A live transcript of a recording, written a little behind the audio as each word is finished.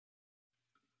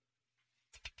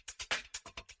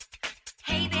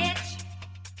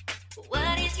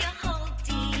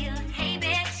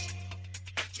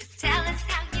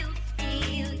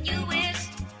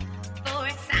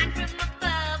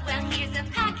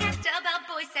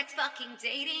fucking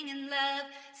dating and love.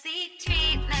 Seek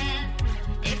treatment.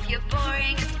 If you're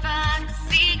boring as fuck,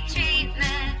 seek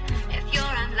treatment. If you're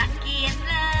unlucky in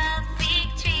love, seek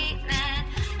treatment.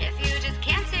 If you just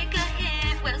can't take a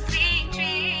hint, well, seek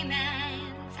treatment.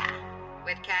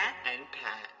 With Kat and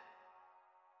Pat.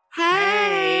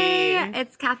 Hey,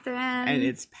 it's Catherine. And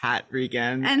it's Pat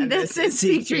Regan. And this is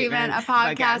Seek Treatment, a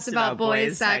podcast about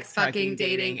boys, sex, fucking,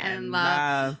 dating, and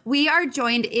love. We are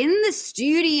joined in the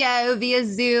studio via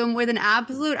Zoom with an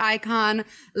absolute icon,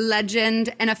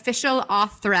 legend, and official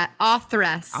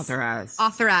authoress,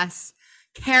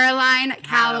 Caroline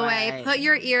Calloway. Put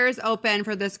your ears open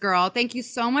for this girl. Thank you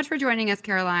so much for joining us,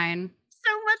 Caroline.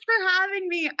 So much for having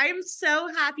me. I'm so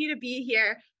happy to be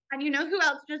here. And you know who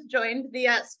else just joined the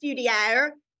studio?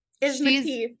 Is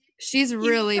Matisse. She's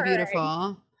really beautiful.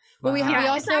 Wow. Well, we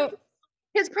also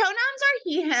his pronouns are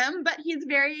he, him, but he's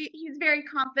very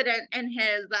confident in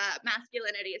his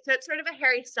masculinity. So it's sort of a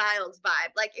Harry Styles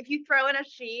vibe. Like if you throw in a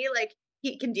she, like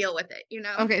he can deal with it, you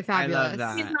know? Okay, fabulous. I love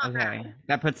that. He's not bad.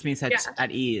 That puts me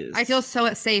at ease. I feel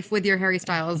so safe with your Harry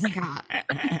Styles cat.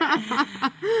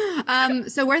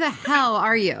 So where the hell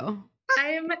are you?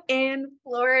 I'm in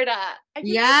Florida.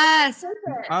 Yes.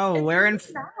 Oh, where in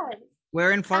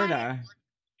Florida?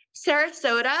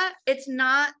 Sarasota. It's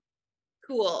not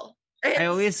cool. I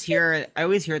always hear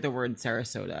the word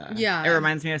Sarasota. Yeah. It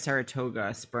reminds me of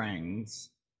Saratoga Springs.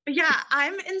 Yeah,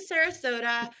 I'm in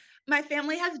Sarasota. My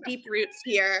family has deep roots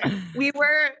here. We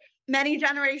were many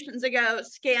generations ago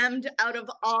scammed out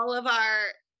of all of our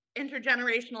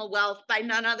intergenerational wealth by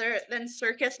none other than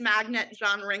circus magnate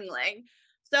John Ringling.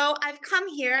 So I've come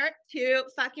here to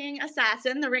fucking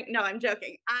assassin the ring. No, I'm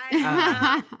joking.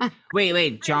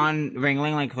 Wait, John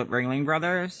Ringling, like Ringling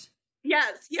Brothers?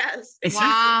 Yes.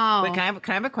 Wow. Wait, can I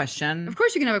have a question? Of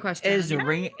course you can have a question.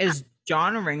 Is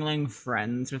John Ringling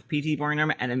friends with P.T.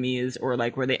 Barnum, enemies, or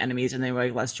like were they enemies and they were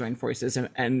like, let's join forces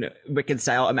and Wicked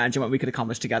style imagine what we could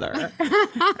accomplish together?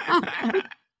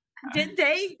 Did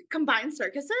they combine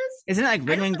circuses? Isn't it like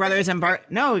Ringling Brothers and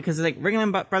No, because it's like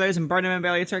Ringling Brothers and Barnum and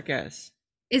Bailey Circus.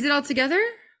 Is it all together?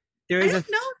 I don't know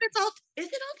if it's all. Is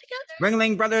it all together?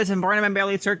 Ringling Brothers and Barnum and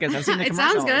Bailey Circus. I've seen the commercials.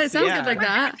 It sounds good. It sounds good like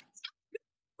that.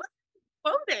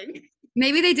 Quoting.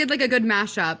 Maybe they did like a good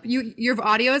mashup. Your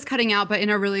audio is cutting out, but in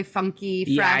a really funky,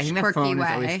 fresh, I think the quirky phone way.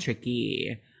 is always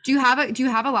tricky. Do you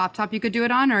have a laptop you could do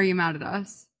it on, or are you mad at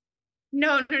us?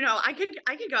 No. I could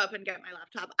go up and get my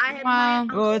laptop. I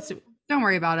had don't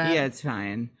worry about it. Yeah, it's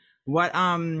fine. What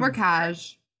we're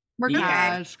cash. We're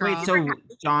cash. Girl. Wait, so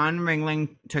John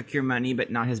Ringling took your money,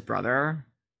 but not his brother?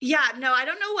 Yeah, no, I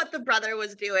don't know what the brother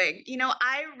was doing. You know,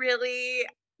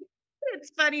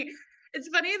 it's funny. It's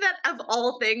funny that of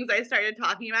all things I started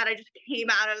talking about, I just came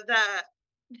out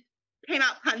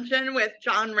punching with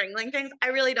John Ringling things. I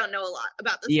really don't know a lot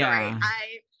about the story.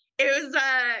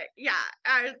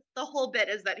 The whole bit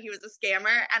is that he was a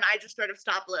scammer, and I just sort of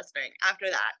stopped listening after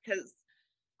that because.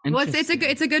 Well,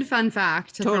 it's a good fun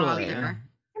fact to throw out there.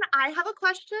 Can I have a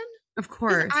question? Of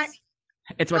course.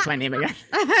 It's what's my name again?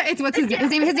 It's what's his name?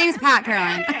 His name is Pat,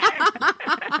 Caroline.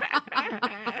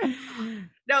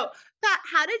 No, Pat,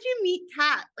 how did you meet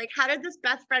Kat? Like, how did this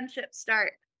best friendship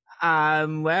start?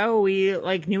 Well, we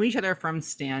knew each other from the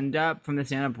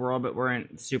stand-up world, but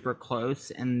weren't super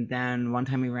close. And then one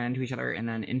time we ran into each other in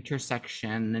an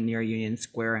intersection near Union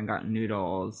Square and got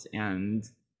noodles. And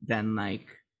then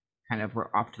kind of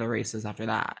we're off to the races after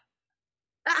that.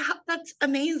 That's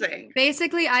amazing.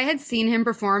 Basically, I had seen him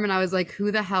perform and I was like,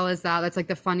 who the hell is that? That's like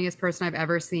the funniest person I've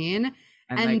ever seen.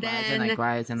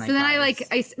 Likewise. So then I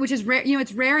which is rare,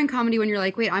 it's rare in comedy when you're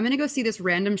like, wait, I'm going to go see this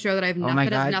random show that has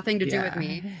nothing to do with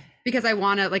me because I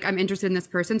want to, I'm interested in this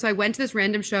person. So I went to this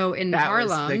random show in Harlem.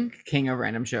 That was the king of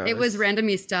random shows. It was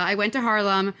Randomista. I went to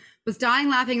Harlem, was dying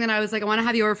laughing. Then I was like, I want to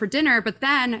have you over for dinner. But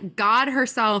then God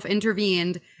herself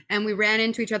intervened and we ran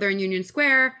into each other in Union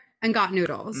Square and got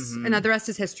noodles. Mm-hmm. And that the rest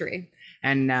is history.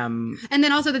 And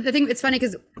then also the thing, it's funny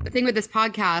because the thing with this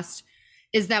podcast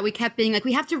is that we kept being like,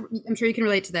 we have to, I'm sure you can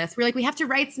relate to this. We're like, we have to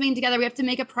write something together. We have to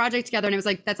make a project together. And it was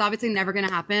like, that's obviously never going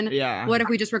to happen. Yeah. What if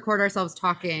we just record ourselves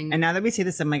talking? And now that we say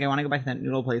this, I'm like, I want to go back to that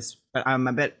noodle place, but I'm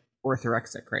a bit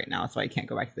orthorexic right now. So I can't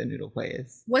go back to the noodle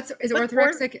place. Is it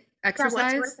orthorexic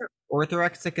exercise?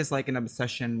 Orthorexic is like an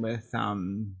obsession with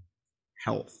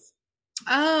health.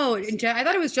 Oh, I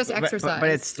thought it was just exercise. But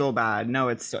it's still bad. No,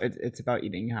 it's about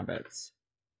eating habits.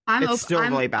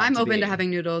 Really bad. I'm open to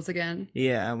having noodles again.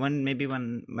 Yeah, when my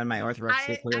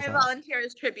orthorexia clears I volunteer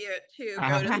as tribute to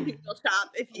go to the noodle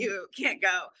shop if you can't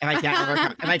go.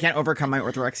 If I can't overcome my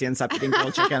orthorexia and stop eating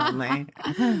grilled chicken only.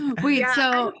 Wait,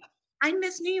 so I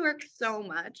miss New York so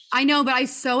much. I know, but I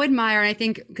so admire, and I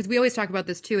think, because we always talk about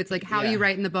this too, it's like how you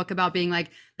write in the book about being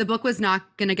like, the book was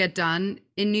not going to get done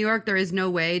in New York. There is no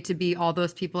way to be all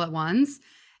those people at once.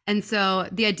 And so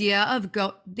the idea of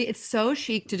it's so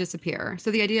chic to disappear. So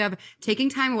the idea of taking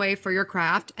time away for your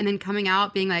craft and then coming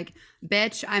out being like,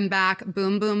 bitch, I'm back,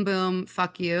 boom, boom, boom,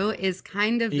 fuck you, is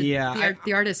kind of the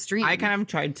artist's dream. I kind of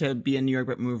tried to be in New York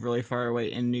but move really far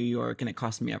away in New York, and it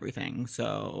cost me everything.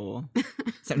 So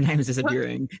sometimes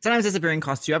disappearing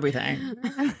costs you everything.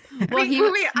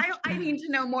 Well, wait, I need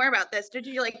to know more about this. Did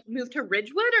you like move to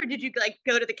Ridgewood, or did you like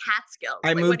go to the Catskills?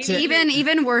 I moved to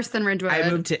even worse than Ridgewood. I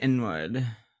moved to Inwood,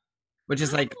 which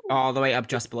is like all the way up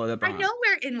just below the Bronx. I know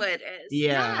where Inwood is.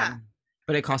 Yeah.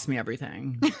 But it cost me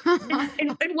everything.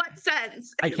 In what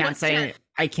sense? I can't say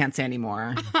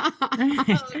anymore.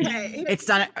 Okay. It's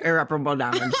done irreparable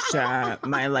damage to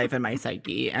my life and my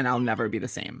psyche, and I'll never be the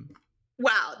same.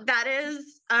 Wow, that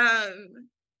is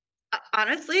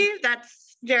honestly,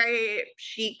 that's very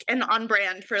chic and on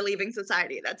brand for leaving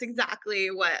society. That's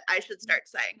exactly what I should start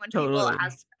saying when people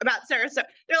ask about Sarasota.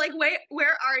 They're like, "Wait,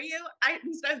 where are you?"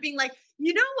 Instead of being like,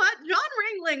 "You know what, John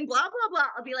Ringling, blah blah blah,"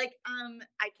 I'll be like,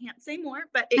 I can't say more,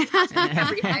 but it costs me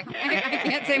everything." I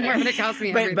can't say more, but it costs me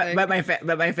everything.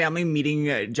 But my family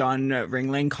meeting John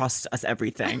Ringling cost us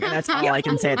everything, and that's all I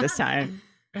can say at this time.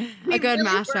 A good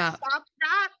mashup. Stop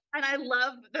that. And I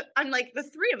love that. I'm like, the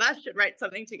three of us should write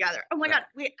something together. Oh my God.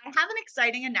 I have an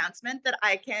exciting announcement that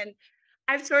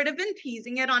I've sort of been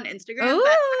teasing it on Instagram,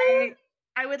 but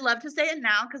I would love to say it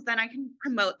now, because then I can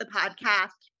promote the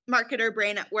podcast, marketer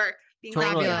brain at work, being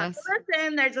like,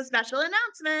 listen, there's a special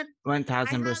announcement.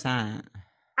 1000%.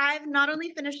 I've not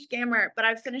only finished Scammer, but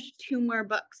I've finished 2 more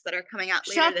books that are coming out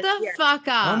later this year. Shut the fuck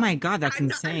up. Oh my God, that's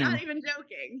insane. I'm not even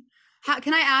joking.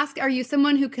 Can I ask, are you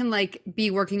someone who can like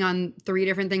be working on 3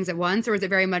 different things at once, or is it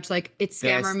very much like it's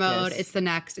Scammer mode, it's the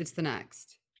next, it's the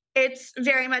next? It's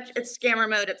very much, it's Scammer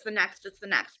mode, it's the next.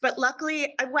 But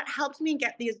luckily, what helped me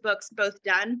get these books both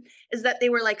done is that they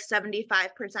were like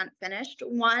 75% finished.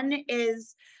 One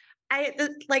is, I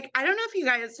don't know if you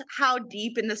guys, how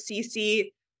deep in the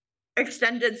CC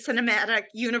extended cinematic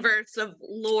universe of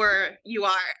lore you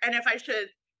are, and if I should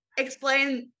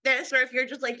explain this, or if you're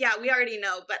just like, yeah, we already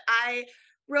know. But I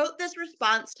wrote this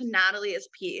response to Natalie's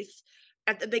piece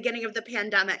at the beginning of the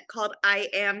pandemic called I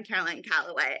Am Caroline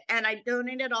Calloway, and I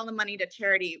donated all the money to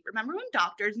charity. Remember when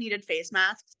doctors needed face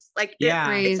masks? Like,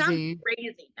 it sounds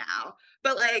crazy now,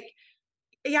 but like,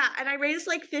 yeah. And I raised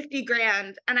like 50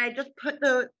 grand, and I just put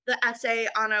the essay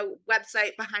on a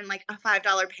website behind like a $5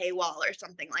 paywall or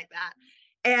something like that,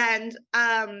 and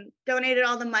donated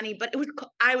all the money. But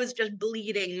I was just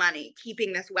bleeding money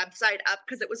keeping this website up,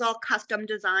 because it was all custom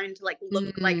designed to like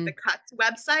look like the Cuts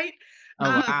website.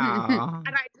 Wow.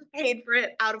 And I just paid for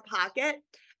it out of pocket.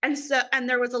 And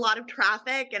there was a lot of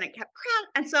traffic, and it kept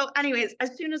crowding. And so anyways,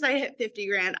 as soon as I hit 50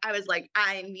 grand, I was like,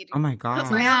 I need to put my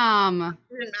mask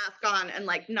on and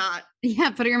like not. Yeah,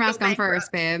 put your mask on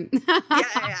first, babe.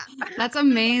 Yeah. That's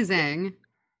amazing.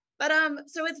 But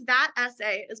so it's that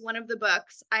essay is one of the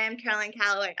books, I Am Caroline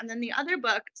Calloway. And then the other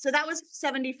book, so that was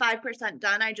 75%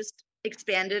 done. I just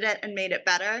expanded it and made it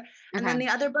better. And then the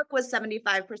other book was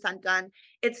 75% done.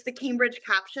 It's the Cambridge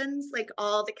captions, like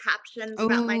all the captions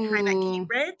about my time at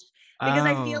Cambridge. Because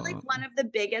I feel like one of the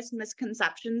biggest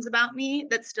misconceptions about me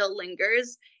that still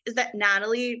lingers is that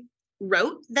Natalie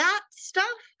wrote that stuff.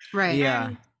 Right. Yeah.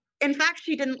 And in fact,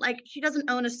 she doesn't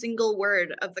own a single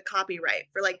word of the copyright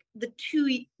for like the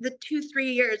 3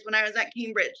 years when I was at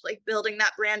Cambridge, like building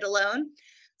that brand alone.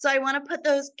 So I want to put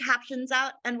those captions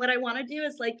out. And what I want to do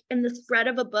is like in the spread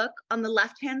of a book, on the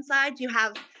left-hand side, you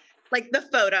have like the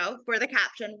photo for the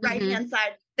caption, right-hand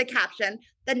side, the caption,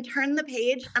 then turn the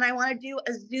page. And I want to do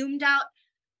a zoomed out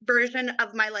version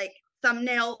of my like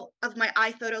thumbnail of my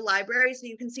iPhoto library, so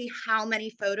you can see how many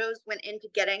photos went into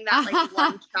getting that like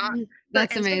one shot.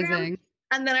 That's amazing.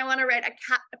 And then I want to write a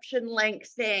caption length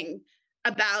thing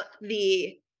about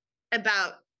the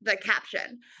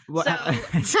caption. What?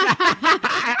 So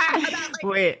about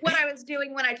like what I was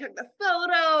doing when I took the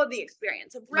photo, the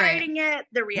experience of writing it,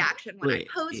 the reaction when I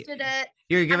posted it.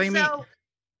 You're giving me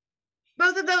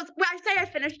both of those. When I say I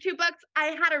finished 2 books,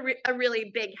 I had a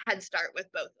really big head start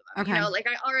with both of them. Okay. You know, like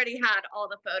I already had all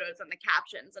the photos and the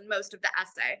captions and most of the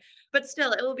essay, but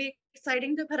still, it will be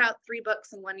exciting to put out 3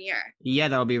 books in 1 year. Yeah,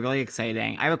 that'll be really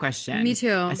exciting. I have a question. Me too.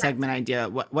 A segment idea.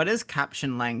 What does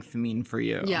caption length mean for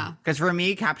you? Yeah. Because for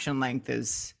me, caption length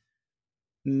is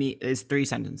 3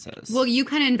 sentences. Well, you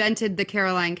kind of invented the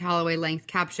Caroline Calloway length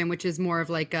caption, which is more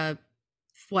of like a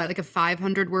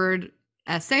 500 word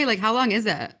essay. Like, how long is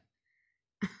it?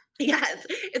 Yes,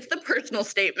 it's the personal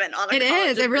statement on a It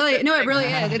college is. It really is.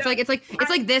 thing. It's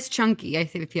like this chunky, I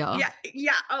feel.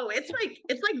 Yeah. Oh, it's like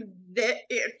this.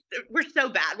 We're so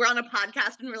bad. We're on a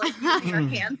podcast and we're like using our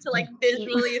hands to like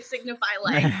visually signify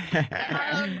length.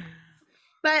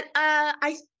 But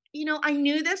I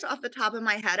knew this off the top of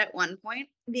my head at one point.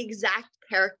 The exact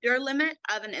character limit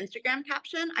of an Instagram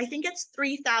caption, I think it's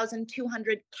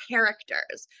 3,200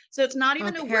 characters. So it's not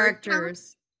even a word count.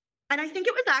 And I think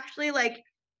it was actually like,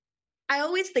 I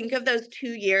always think of those 2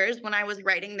 years when I was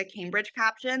writing the Cambridge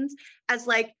captions as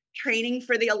like training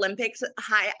for the Olympics at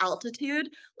high altitude.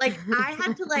 Like I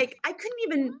had to I couldn't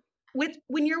even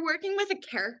when you're working with a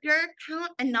character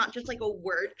count and not just like a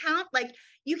word count, like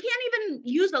you can't even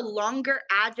use a longer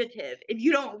adjective if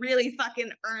you don't really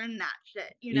fucking earn that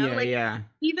shit,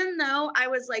 Even though I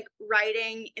was like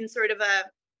writing in sort of a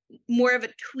more of a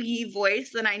twee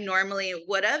voice than I normally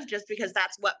would have, just because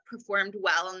that's what performed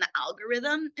well on the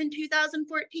algorithm in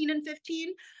 2014 and 15.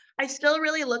 I still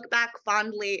really look back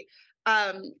fondly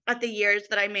at the years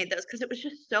that I made those, because it was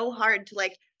just so hard to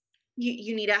like,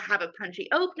 you need to have a punchy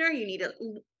opener, you need to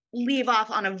leave off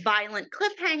on a violent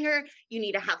cliffhanger, you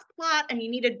need to have plot, and you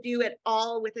need to do it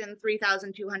all within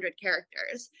 3,200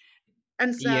 characters.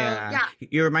 And so, yeah.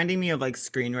 You're reminding me of like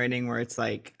screenwriting where it's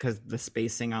like, because the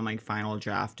spacing on like final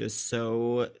draft is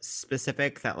so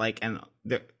specific that like, and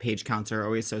the page counts are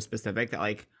always so specific that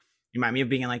like, you remind me of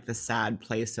being in like the sad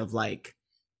place of like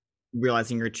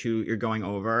realizing you're going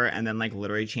over and then like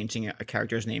literally changing a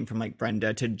character's name from like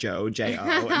Brenda to Joe,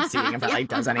 J-O, and seeing if that like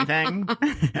does anything.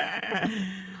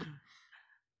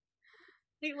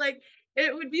 Like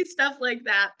it would be stuff like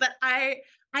that. But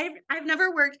I've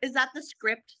never worked. Is that the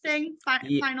script thing?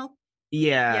 Final.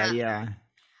 Yeah.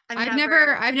 I've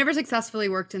never successfully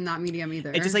worked in that medium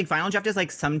either. It's just like final draft is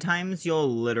like sometimes you'll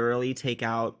literally take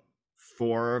out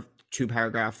 4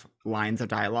 2-paragraph lines of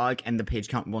dialogue and the page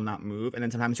count will not move, and then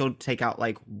sometimes you'll take out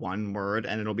like 1 word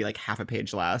and it'll be like half a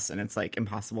page less, and it's like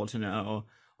impossible to know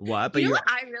what. But what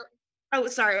I really. Oh,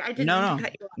 sorry, I didn't mean to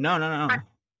cut you off. No.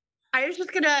 I was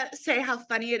just gonna say how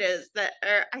funny it is that,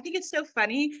 I think it's so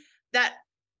funny that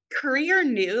Courier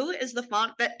New is the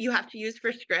font that you have to use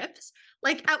for scripts.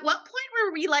 Like, at what point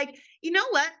were we like, you know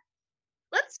what?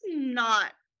 Let's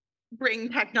not bring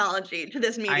technology to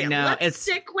this medium. I know. Let's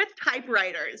stick with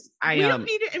typewriters. We don't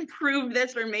need to improve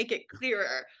this or make it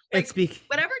clearer. Like,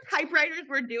 whatever typewriters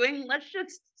we're doing, let's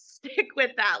just stick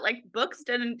with that. Like, books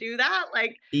didn't do that.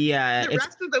 Like, the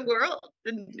rest of the world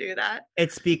didn't do that.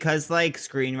 It's because like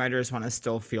screenwriters want to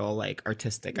still feel like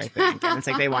artistic, I think. And it's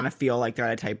like they want to feel like they're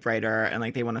at a typewriter, and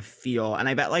like they want to feel, and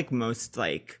I bet like most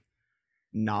like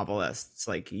novelists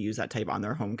like use that type on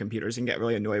their home computers and get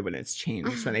really annoyed when it's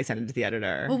changed when they send it to the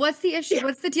editor. Well, what's the issue?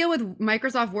 What's the deal with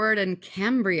Microsoft Word and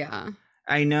Cambria?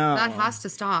 I know that has to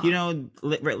stop.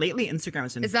 Lately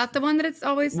Instagram's been. Is that the one that it's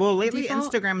always? Well, lately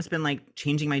default? Instagram's been like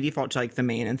changing my default to like the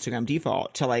main Instagram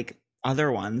default to like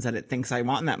other ones that it thinks I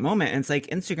want in that moment. And it's like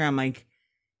Instagram, like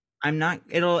I'm not.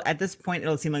 At this point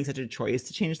it'll seem like such a choice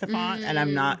to change the font, and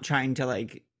I'm not trying to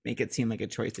like make it seem like a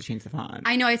choice to change the font.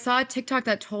 I know. I saw a TikTok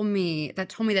that told me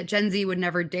that Gen Z would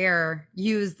never dare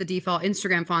use the default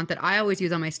Instagram font that I always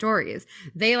use on my stories.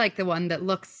 They like the one that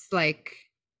looks like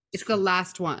it's the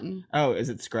last one. Oh, is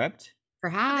it script?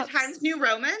 Perhaps. The Times New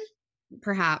Roman?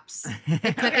 Perhaps.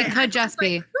 It could just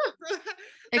be.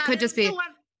 It could just be.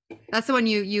 That's the one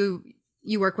you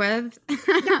work with? That's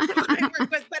the one I work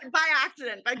with, but by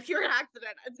accident, by pure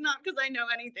accident. It's not because I know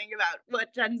anything about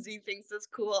what Gen Z thinks is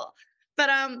cool. But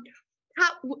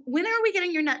when are we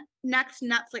getting your next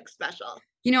Netflix special?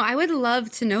 I would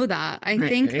love to know that. I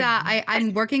think that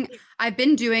I'm working. I've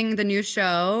been doing the new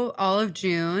show all of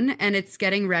June, and it's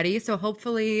getting ready. So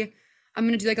hopefully I'm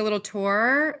going to do like a little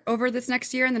tour over this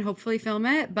next year and then hopefully film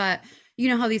it. But you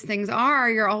know how these things are.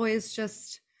 You're always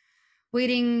just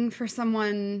waiting for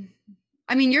someone.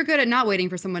 I mean, you're good at not waiting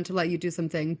for someone to let you do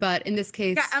something. But in this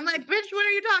case. Yeah, I'm like, bitch, what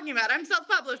are you talking about? I'm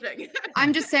self-publishing.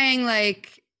 I'm just saying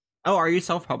like. Oh, are you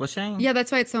self-publishing? Yeah,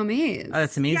 that's why it's so amazing. Oh,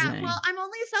 that's amazing. Yeah, well, I'm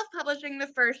only self-publishing the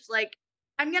first,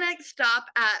 I'm going to stop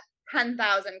at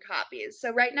 10,000 copies.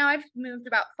 So right now I've moved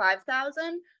about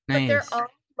 5,000, but they're all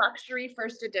luxury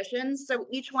first editions. So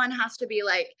each one has to be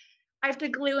I have to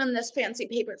glue in this fancy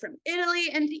paper from Italy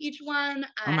into each one.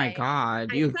 Oh my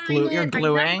God. You're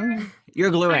gluing?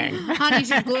 You're gluing. Honey,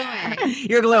 she's gluing.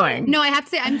 You're gluing. No, I have to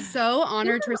say, I'm so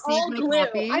honored to receive my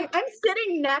copy. I'm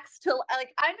sitting next to,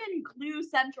 I'm in glue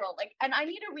central, and I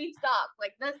need to restock.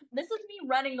 This is me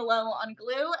running low on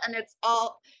glue, and it's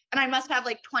all, and I must have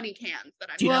 20 cans that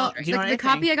I'm using. The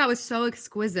copy I got was so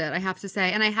exquisite, I have to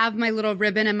say. And I have my little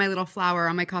ribbon and my little flower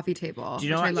on my coffee table,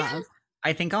 which I love.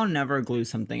 I think I'll never glue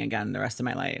something again the rest of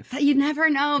my life. You never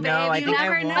know, babe. No, I you think I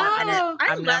never won't, and know. I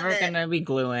I'm love never it. gonna be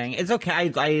gluing. It's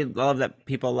okay. I love that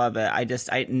people love it.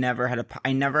 I never had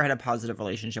a positive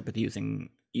relationship with using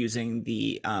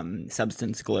the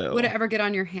substance glue. Would it ever get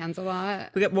on your hands a lot?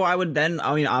 Well, I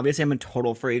mean, obviously I'm a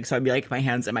total freak, so I'd be like my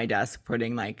hands at my desk,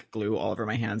 putting like glue all over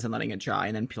my hands and letting it dry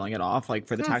and then peeling it off, like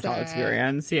for the tactile Classic.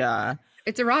 experience. Yeah.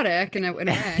 It's erotic in a way.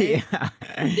 Yeah.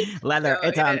 Leather.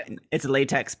 It's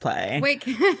latex play. Wait,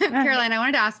 Caroline, I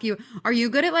wanted to ask you, are you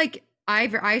good at like,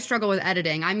 I struggle with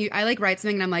editing. I like write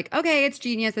something and I'm like, okay, it's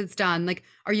genius, it's done. Like,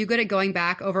 are you good at going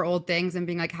back over old things and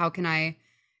being like, how can I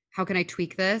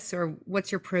tweak this? Or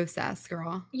what's your process,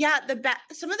 girl? Yeah,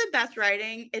 some of the best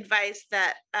writing advice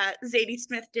that Zadie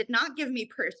Smith did not give me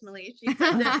personally. She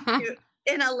said this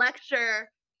in a lecture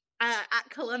at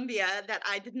Columbia that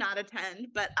I did not attend,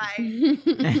 but I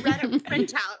read a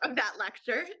printout of that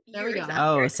lecture. There we go.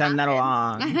 Oh, send that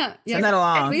along. Yes. Send that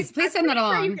along. Please send that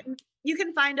along. You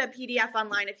can find a PDF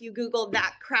online if you Google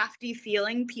 "That Crafty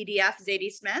Feeling" PDF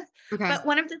Zadie Smith. Okay. But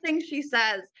one of the things she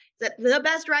says that the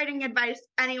best writing advice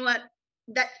anyone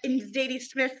that in Zadie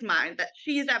Smith's mind that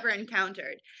she's ever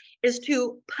encountered is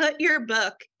to put your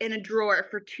book in a drawer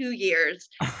for 2 years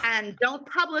and don't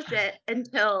publish it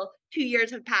until 2 years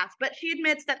have passed. But she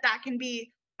admits that can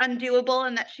be undoable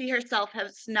and that she herself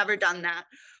has never done that.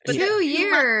 But 2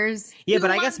 years. Yeah, two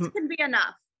but I guess months can be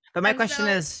enough. But my And question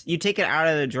so- is, you take it out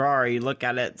of the drawer, you look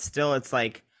at it, still it's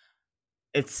like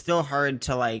it's still hard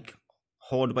to like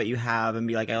hold what you have and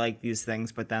be like, I like these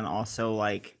things, but then also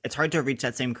like it's hard to reach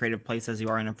that same creative place as you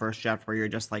are in a first draft where you're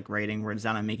just like writing words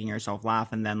down and making yourself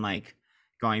laugh and then like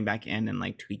going back in and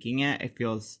like tweaking it. It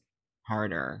feels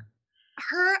harder.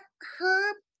 Her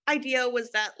idea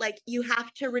was that like you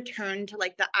have to return to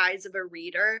like the eyes of a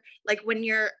reader, like when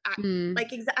you're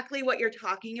like exactly what you're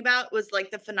talking about was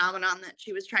like the phenomenon that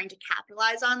she was trying to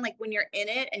capitalize on. Like when you're in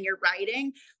it and you're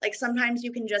writing, like sometimes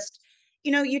you can just,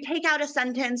 you take out a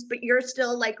sentence but you're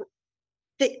still like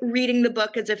reading the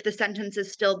book as if the sentence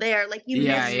is still there, like you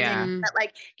miss things that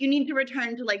like you need to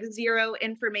return to like zero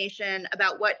information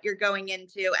about what you're going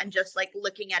into and just like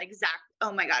looking at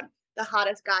oh my god, the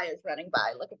hottest guy is running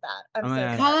by. Look at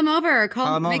that. Call him over.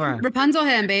 Call him over. Rapunzel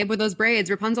him, babe, with those braids.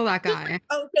 Rapunzel that guy.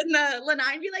 Open the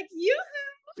lanai and be like,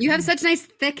 you have such nice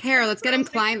thick hair. Let's get him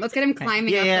climbing up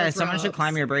Yeah, those someone ropes. should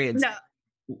climb your braids. No.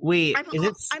 Wait,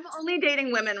 I'm only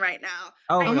dating women right now.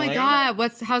 Oh my god,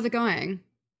 how's it going?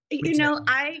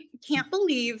 I can't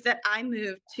believe that I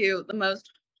moved to the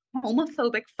most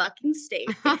homophobic fucking state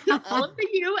in all of the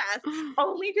US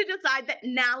only to decide that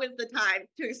now is the time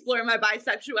to explore my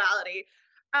bisexuality.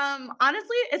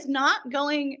 Honestly, it's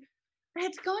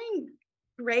going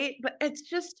great, but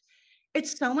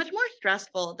it's so much more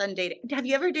stressful than dating. Have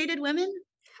you ever dated women?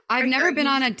 I've never been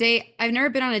on a date.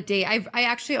 I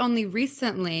actually only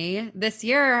recently this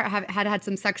year have had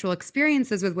some sexual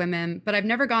experiences with women, but I've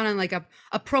never gone on like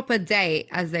a proper date,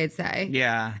 as they'd say.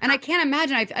 Yeah. And I can't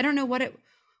imagine. I don't know what it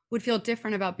would feel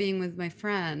different about being with my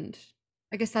friend.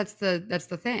 I guess that's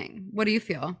the thing. What do you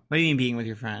feel? What do you mean being with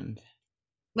your friend?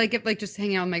 Like if just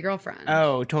hanging out with my girlfriend.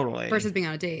 Oh, totally. Versus being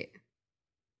on a date.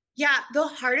 Yeah, the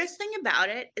hardest thing about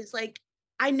it is like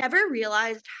I never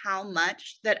realized how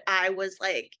much that I was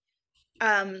like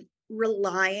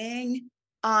relying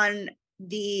on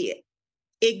the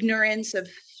ignorance of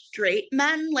straight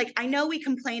men. Like I know we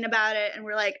complain about it and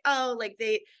we're like, oh, like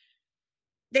they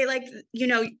like,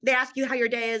 they ask you how your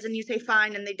day is and you say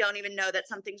fine and they don't even know that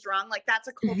something's wrong. Like that's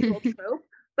a cultural trope,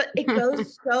 but it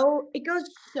goes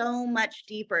so much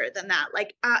deeper than that.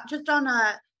 Like just on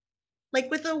like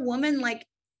with a woman, like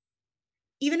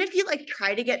even if you like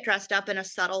try to get dressed up in a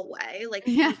subtle way, like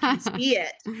you can see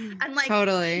it. And like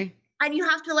totally. And you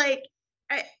have to like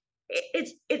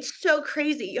it's so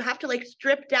crazy. You have to like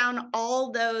strip down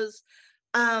all those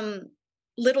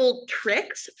little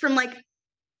tricks from like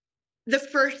the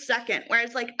first second,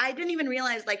 whereas like I didn't even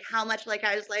realize like how much like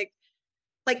I was like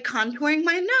contouring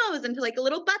my nose into like a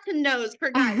little button nose for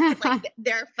guys. And, like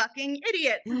they're fucking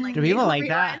idiots. And, like, do people like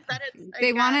that?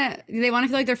 They want to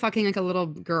feel like they're fucking like a little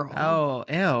girl. Oh,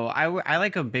 ew. I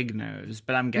like a big nose,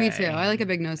 but I'm gay. Me too. I like a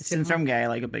big nose too. Since I'm gay, I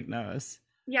like a big nose.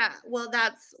 Yeah, well,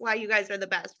 that's why you guys are the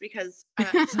best, because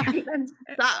straight men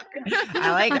suck.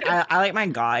 I like my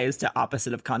guys to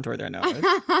opposite of contour their nose.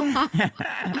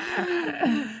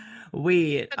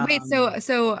 Wait,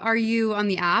 so are you on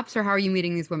the apps or how are you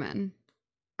meeting these women?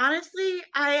 Honestly,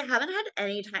 I haven't had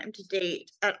any time to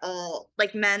date at all,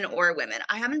 like men or women.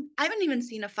 I haven't even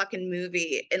seen a fucking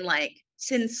movie in like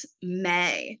since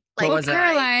May. Like, what was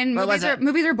Caroline, movies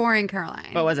are boring, Caroline.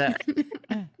 What was it?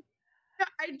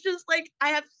 I just like I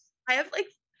have like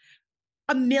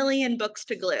a million books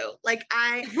to glue. Like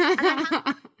I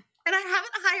haven't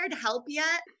hired help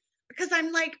yet because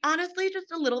I'm like honestly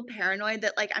just a little paranoid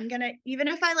that like I'm gonna, even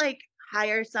if I like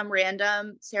hire some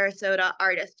random Sarasota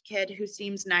artist kid who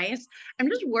seems nice, I'm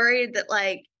just worried that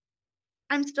like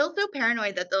I'm still so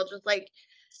paranoid that they'll just like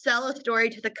sell a story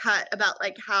to the cut about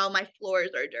like how my floors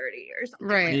are dirty or something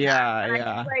Right. like Yeah, that. And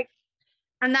yeah.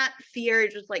 and that fear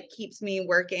just like keeps me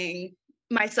working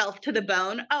myself to the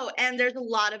bone. Oh, and there's a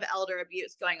lot of elder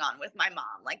abuse going on with my mom.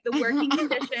 Like the working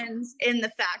conditions in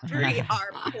the factory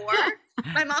are poor.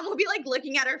 My mom will be like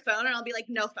looking at her phone and I'll be like,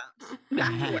 no phones,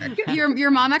 back to work.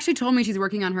 Your mom actually told me she's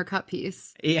working on her cut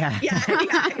piece. Yeah. Yeah,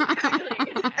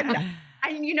 exactly.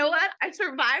 And you know what? I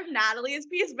survived Natalie's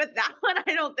piece, but that one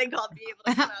I don't think I'll be able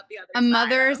to come out the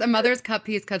other side. A mother's cut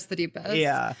piece cuts the deepest.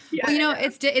 Yeah. Well, you know,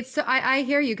 it's so I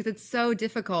hear you because it's so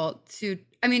difficult to.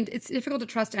 I mean, it's difficult to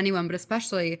trust anyone, but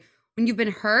especially when you've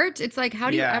been hurt, it's like,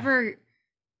 how do you ever?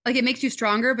 Like, it makes you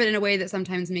stronger, but in a way that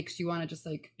sometimes makes you want to just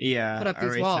like put up these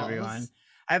erase walls. everyone.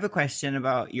 I have a question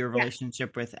about your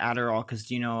relationship with Adderall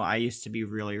because you know I used to be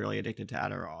really, really addicted to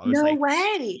Adderall. No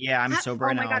way. Yeah, I'm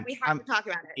sober now. Oh my God, we have to talk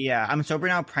about it. Yeah, I'm sober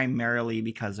now primarily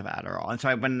because of Adderall, and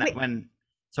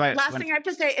so Last thing I have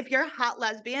to say, if you're a hot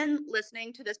lesbian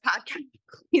listening to this podcast,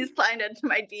 please slide into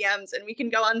my DMs and we can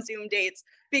go on Zoom dates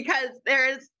because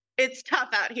it's tough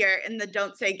out here in the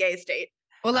don't say gay state.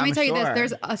 Well, let me tell you this.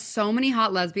 There's so many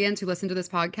hot lesbians who listen to this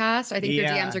podcast. I think your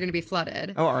DMs are going to be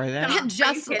flooded. Oh, are they?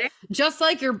 Just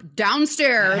like you're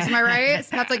downstairs. Am I right?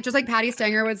 That's like just like Patty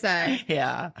Stanger would say.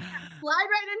 Yeah. Slide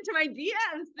right into my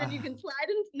DMs, then you can slide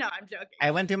in. No, I'm joking. I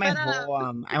went through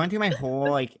my whole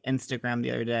like Instagram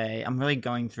the other day. I'm really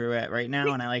going through it right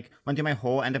now, and I like went through my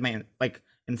whole end of my like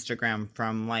Instagram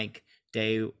from like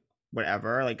day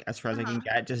whatever, like as far as I can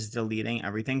get, just deleting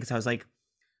everything because I was like,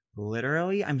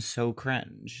 literally, I'm so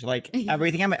cringe. Like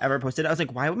everything I've ever posted, I was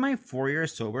like, why would my 4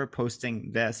 years sober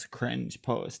posting this cringe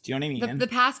post? Do you know what I mean? The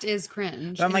past is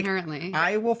cringe but I'm inherently. Like,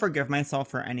 I will forgive myself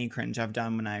for any cringe I've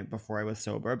done before I was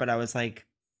sober, but I was like,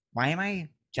 why am I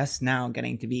just now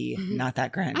getting to be not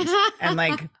that cringe? And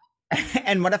like,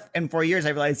 and what if in 4 years I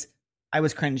realized I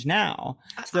was cringe now?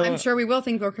 So I'm sure we will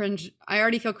think we're cringe. I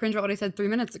already feel cringe about what I said 3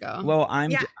 minutes ago. Well, I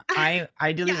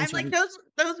deleted. Yeah, I'm like those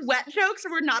wet jokes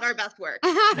were not our best work.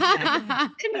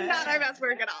 Not our best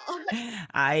work at all.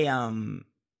 I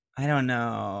don't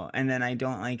know. And then I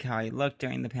don't like how I look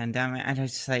during the pandemic. I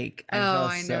just like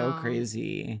I feel so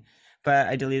crazy. But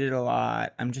I deleted a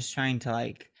lot. I'm just trying to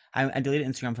like I deleted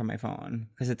Instagram from my phone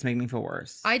because it's making me feel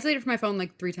worse. I delete it from my phone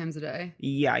like 3 times a day.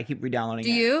 Yeah, I keep re-downloading it.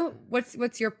 Do you?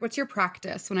 What's your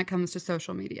practice when it comes to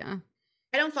social media?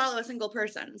 I don't follow a single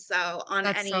person, so on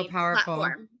That's any so powerful.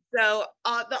 platform. So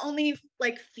the only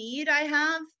like feed I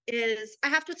have is I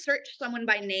have to search someone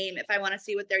by name if I want to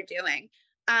see what they're doing.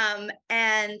 And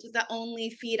the only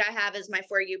feed I have is my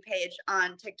For You page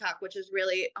on TikTok, which is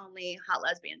really only hot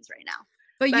lesbians right now.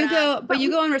 But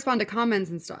you go and respond to comments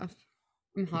and stuff.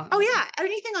 I'm hot. Oh yeah,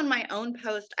 anything on my own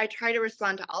post, I try to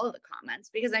respond to all of the comments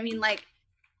because I mean, like,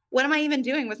 what am I even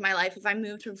doing with my life if I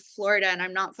move to Florida and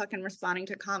I'm not fucking responding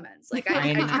to comments? Like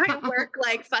I try to work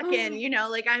like fucking, you know,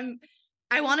 like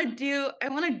I want to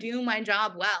do my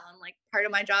job well, and like part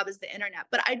of my job is the internet,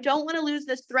 but I don't want to lose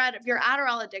this thread of your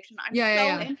Adderall addiction. I'm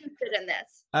interested in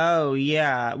this. Oh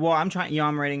yeah, well I'm trying.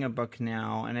 I'm writing a book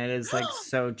now, and it is like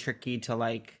so tricky to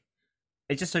like.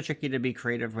 It's just so tricky to be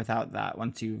creative without that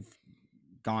once you've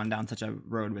gone down such a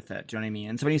road with it. Do you know what I mean?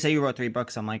 And so when you say you wrote 3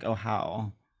 books, I'm like, oh,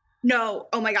 how? No,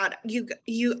 oh my God,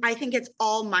 I think it's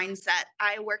all mindset.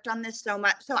 I worked on this so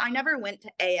much. So I never went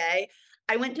to AA.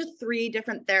 I went to 3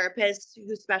 different therapists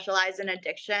who specialize in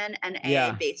addiction and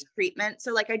AA-based treatment.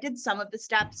 So like I did some of the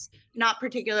steps, not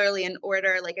particularly in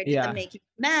order. Like I did the making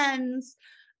amends.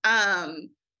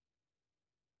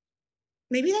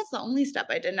 Maybe that's the only step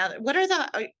I did. Now, what are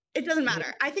the? It doesn't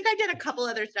matter. I think I did a couple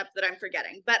other steps that I'm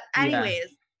forgetting. But anyways,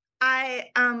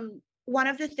 one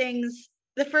of the things,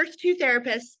 the first 2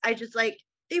 therapists, I just like,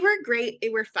 they were great. They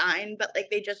were fine, but like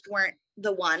they just weren't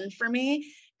the one for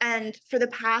me. And for the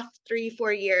past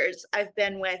 3-4 years, I've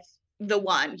been with the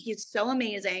one. He's so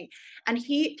amazing. And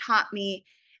he taught me,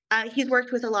 he's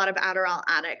worked with a lot of Adderall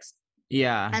addicts.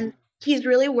 Yeah. And he's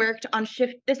really worked on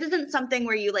shift. This isn't something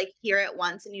where you like hear it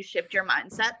once and you shift your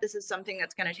mindset. This is something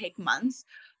that's going to take months,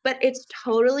 but it's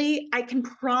totally, I can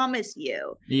promise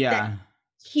you that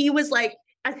he was like,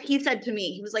 as he said to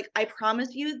me, he was like, I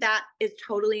promise you that is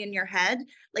totally in your head.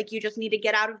 Like you just need to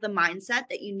get out of the mindset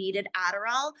that you needed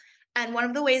Adderall. And one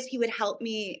of the ways he would help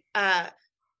me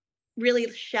really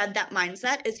shed that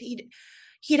mindset is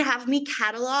he'd have me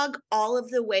catalog all of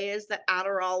the ways that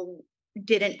Adderall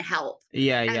didn't help.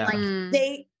 And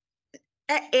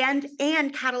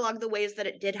and catalog the ways that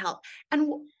it did help. And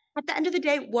at the end of the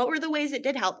day, what were the ways it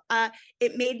did help?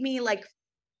 It made me like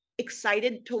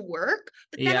excited to work,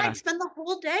 but then Yeah. I'd spend the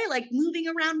whole day like moving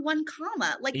around one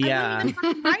comma. Like Yeah. I wouldn't even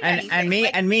have to write anything. and me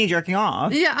Like, and me jerking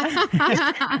off. Yeah.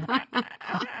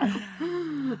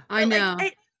 I know.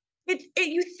 Like,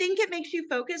 you think it makes you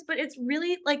focus, but it's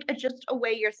really like just a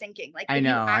way you're thinking. Like I if you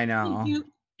know. actually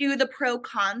do the pro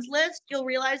cons list, you'll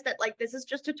realize that like this is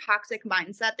just a toxic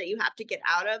mindset that you have to get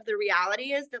out of. The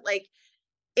reality is that like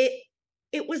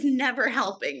it was never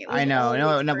helping. It was I know. No,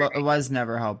 always no, but it hurting. was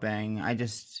never helping.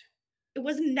 It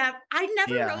was never. I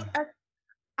never Yeah. wrote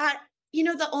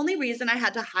the only reason I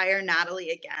had to hire Natalie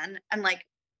again, and like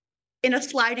in a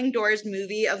sliding doors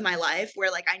movie of my life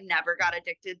where like I never got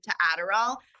addicted to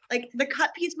Adderall, like the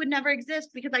cut piece would never exist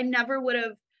because I never would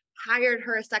have hired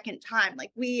her a second time.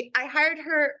 Like I hired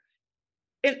her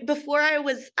before I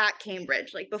was at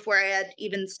Cambridge, like before I had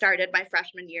even started my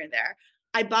freshman year there.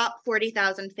 I bought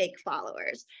 40,000 fake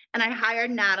followers, and I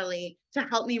hired Natalie to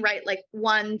help me write like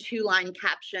 1-2 line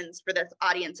captions for this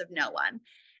audience of no one.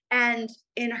 And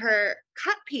in her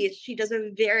cut piece, she does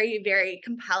a very, very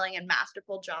compelling and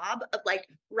masterful job of like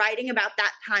writing about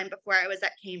that time before I was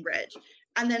at Cambridge,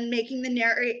 and then making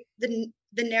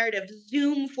the narrative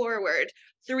zoom forward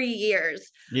 3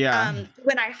 years. Yeah.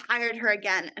 When I hired her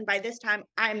again, and by this time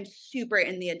I'm super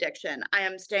in the addiction. I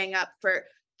am staying up for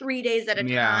 3 days at a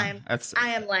time. I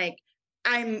am like,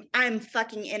 I'm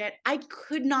fucking in it. I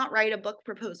could not write a book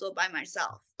proposal by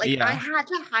myself. Like I had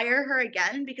to hire her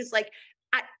again because like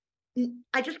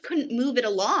I just couldn't move it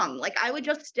along. Like I would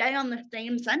just stay on the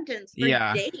same sentence for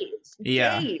days.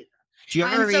 Days. Do you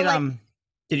ever read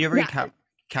did you ever read Yeah.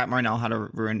 Kat Marnell, How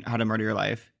to Murder Your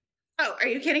Life? Oh, are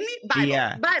you kidding me? Bible.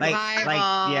 Yeah. Bible.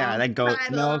 Like goat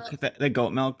Bible. milk, the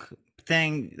goat milk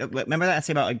thing. Remember that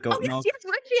essay about like goat milk? Yes,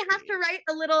 Richie has to write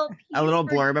a little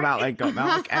blurb about like goat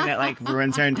milk, and it like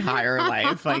ruins her entire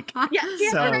life. Like yeah, she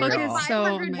has so to write real. like So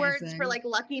 500 words amazing. for like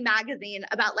Lucky Magazine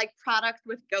about like products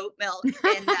with goat milk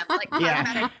in them, like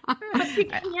cosmetics. But she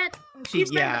can't. She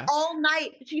spends all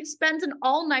night. She spends an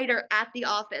all-nighter at the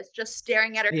office just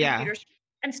staring at her computer screen,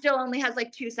 and still only has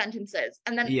like 2 sentences.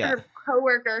 And then her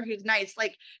coworker, who's nice,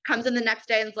 like comes in the next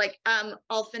day and is like,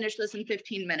 I'll finish this in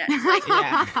 15 minutes. Like,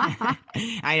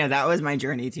 I know that was my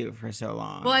journey too for so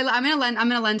long. Well, I'm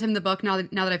gonna lend him the book now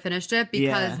that I finished it,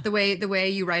 because the way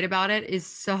you write about it is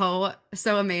so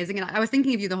amazing. And I was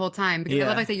thinking of you the whole time, because I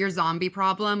love, I say, your zombie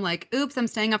problem. Like, oops, I'm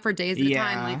staying up for days at a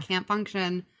time. Like, can't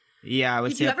function. Yeah, I would.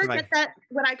 Did you ever get that,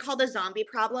 what I call the zombie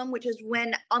problem, which is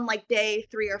when on like day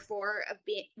 3 or 4 of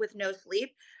being with no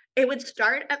sleep, it would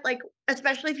start at like,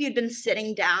 especially if you'd been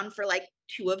sitting down for like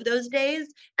 2 of those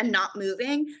days and not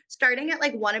moving, starting at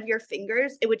like one of your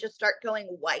fingers, it would just start going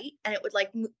white, and it would like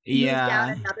move down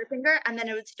another finger, and then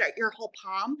it would start your whole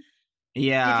palm.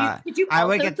 Yeah. Did you also I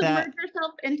would get submerge that.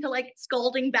 yourself into like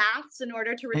scalding baths in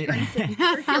order to return to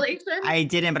circulation? I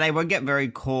didn't, but I would get very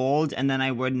cold, and then I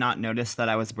would not notice that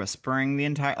I was whispering the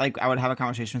entire, like I would have a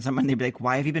conversation with someone, they'd be like,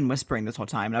 why have you been whispering this whole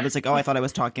time? And I was like, oh, I thought I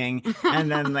was talking.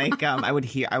 And then like I would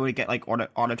get like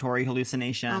auditory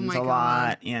hallucinations a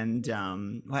lot. And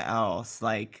what else?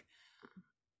 Like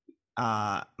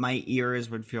my ears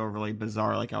would feel really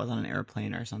bizarre, like I was on an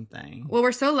airplane or something. Well,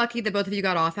 we're so lucky that both of you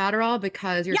got off Adderall,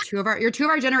 because you're two of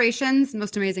our generation's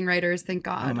most amazing writers. Thank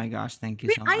God. Oh my gosh, thank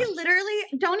you so much. I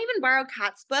literally don't even borrow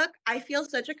Kat's book. I feel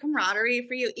such a camaraderie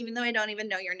for you, even though I don't even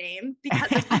know your name,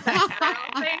 because of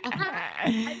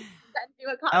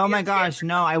oh my gosh,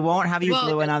 no, I won't have you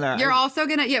glue another. You're also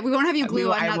gonna, we won't have you glue.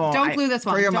 Don't glue this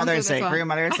one. For your mother's sake,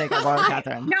 I'll borrow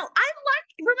Catherine. No, I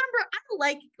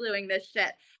like gluing this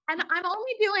shit. And I'm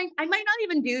only doing, I might not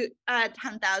even do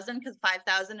 10,000 because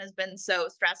 5,000 has been so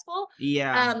stressful.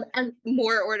 Yeah. And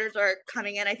more orders are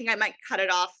coming in. I think I might cut it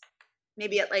off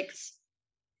maybe at like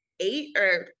 8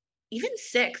 or even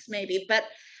 6 maybe. But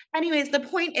anyways, the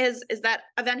point is that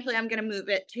eventually I'm going to move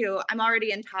it to, I'm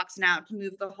already in talks now to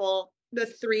move the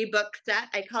 3-book set.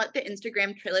 I call it the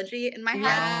Instagram trilogy in my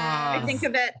head. I think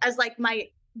of it as like my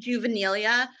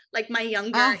juvenilia, like my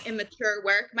younger, immature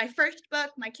work. My first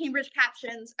book, my Cambridge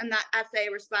captions, and that essay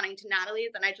responding to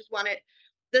Natalie's. And I just want it,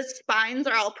 the spines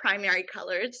are all primary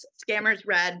colors. Scammers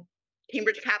red,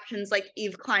 Cambridge captions like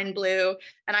Eve Klein blue,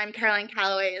 and I'm Caroline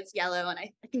Calloway is yellow. And I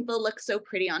think they'll look so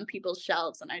pretty on people's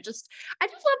shelves. And I just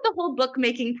love the whole book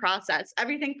making process.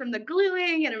 Everything from the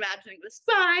gluing and imagining the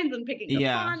spines and picking the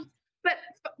fonts. But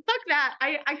fuck that.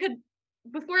 I could,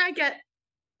 before I get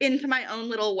into my own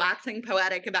little waxing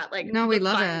poetic about like we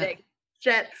love it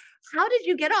shit. How did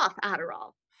you get off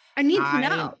Adderall? I need to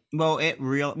know. Well,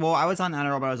 I was on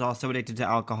Adderall, but I was also addicted to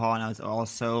alcohol, and I was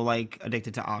also like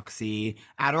addicted to Oxy.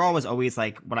 Adderall was always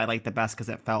like what I liked the best because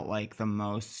it felt like the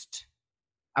most.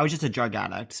 I was just a drug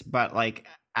addict, but like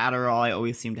Adderall, I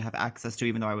always seemed to have access to,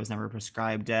 even though I was never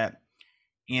prescribed it.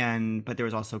 But there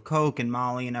was also Coke and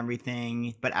Molly and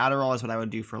everything. But Adderall is what I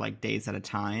would do for like days at a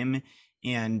time,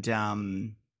 and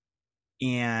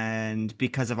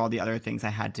because of all the other things, I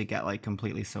had to get like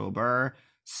completely sober.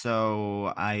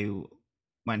 So I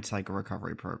went to like a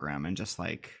recovery program and just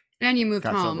like And you moved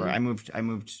got home. sober. I moved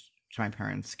to my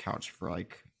parents' couch for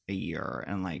like a year,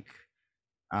 and like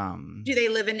Do they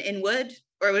live in Inwood,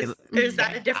 or is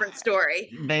that a different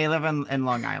story? they live in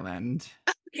Long Island.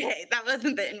 Okay, that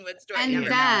wasn't the Inwood story. And Never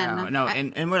then- no,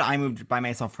 in Inwood I moved by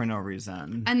myself for no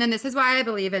reason. And then this is why I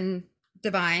believe in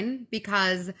divine,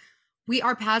 because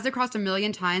our paths have crossed a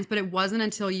million times, but it wasn't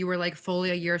until you were like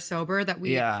fully a year sober that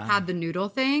we had the noodle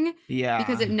thing. Yeah.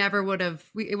 Because it never would have,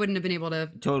 it wouldn't have been able to.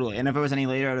 Totally. And if it was any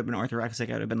later, I would have been orthorexic.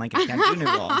 I would have been like, I can't do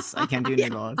noodles. I can't do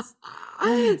noodles.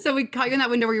 So we caught you in that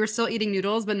window where you were still eating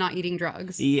noodles, but not eating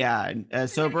drugs. Yeah.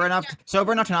 Sober enough to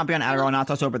not be on Adderall, not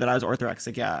so sober that I was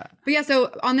orthorexic. Yeah. But yeah,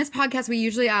 so on this podcast, we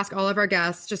usually ask all of our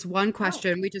guests just one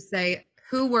question. We just say,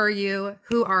 who were you?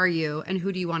 Who are you? And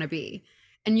who do you want to be?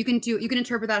 And you can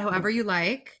interpret that however you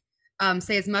like.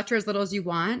 Say as much or as little as you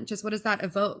want. Just what does that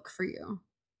evoke for you?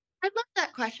 I love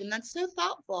that question. That's so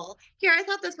thoughtful. Here, I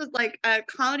thought this was like a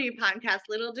comedy podcast.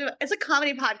 It's a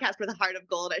comedy podcast with a heart of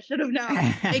gold. I should have known.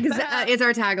 Is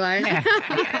our tagline. I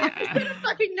should have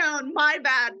fucking known. My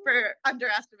bad for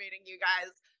underestimating you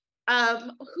guys.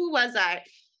 Who was I?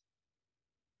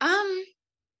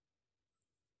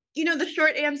 The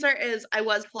short answer is I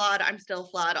was flawed. I'm still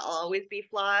flawed. I'll always be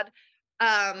flawed.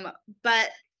 But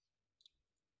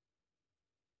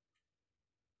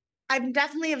I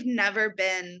definitely have never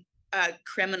been a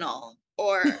criminal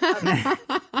or just let's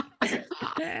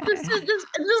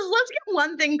get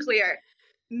one thing clear.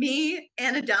 Me,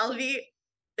 Anna Delvey,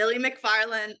 Billy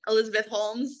McFarland, Elizabeth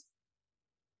Holmes,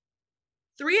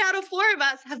 3 out of 4 of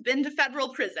us have been to federal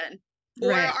prison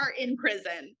or are in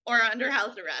prison or under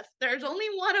house arrest. There's only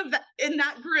one of in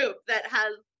that group that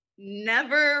has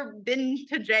never been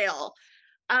to jail.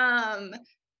 I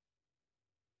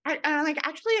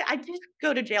did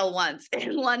go to jail once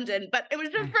in London, but it was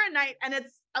just for a night, and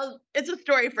it's a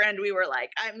story for And We Were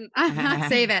Like. I'm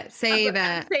save it. I'm saving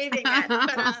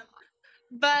it.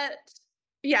 But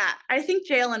yeah, I think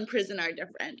jail and prison are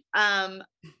different. And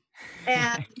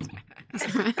I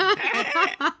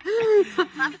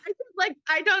think like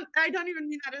I don't even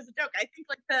mean that as a joke. I think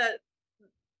like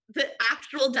the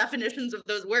actual definitions of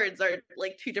those words are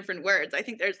like 2 different words. I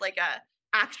think there's like a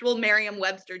actual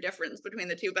Merriam-Webster difference between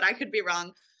the 2, but I could be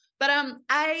wrong. But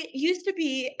I used to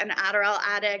be an Adderall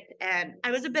addict, and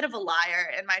I was a bit of a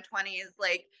liar in my 20s.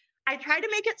 Like, I tried to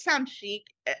make it sound chic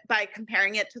by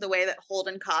comparing it to the way that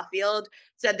Holden Caulfield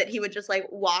said that he would just like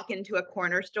walk into a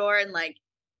corner store and like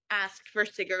ask for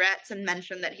cigarettes and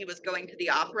mention that he was going to the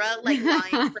opera, like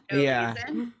lying for no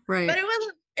reason. Right. But it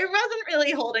wasn't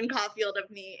really Holden Caulfield of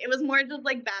me. It was more just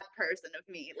like bad person of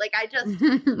me. Like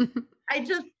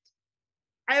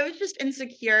I was just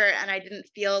insecure, and I didn't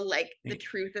feel like the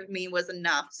truth of me was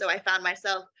enough. So I found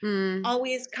myself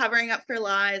always covering up for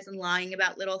lies and lying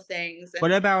about little things. And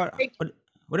what about in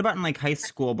like high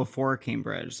school before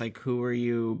Cambridge? Like, who were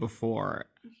you before?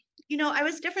 I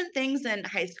was different things in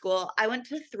high school. I went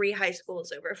to 3 high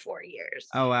schools over 4 years.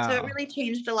 Oh, wow. So it really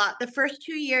changed a lot. The first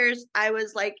 2 years, I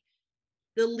was like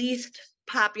the least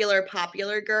popular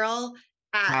girl.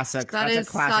 Classic. That is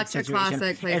such a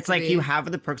classic place. It's like you have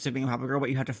the perks of being a popular girl, but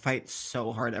you have to fight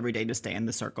so hard every day to stay in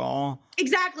the circle.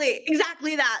 Exactly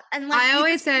that. And like I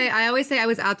always say I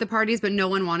was at the parties, but no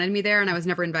one wanted me there, and I was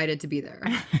never invited to be there.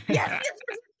 Yes, it's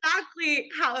exactly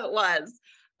how it was.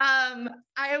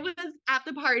 I was at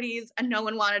the parties, and no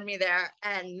one wanted me there,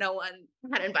 and no one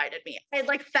had invited me. I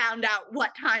like found out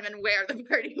what time and where the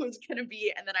party was going to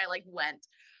be, and then I like went.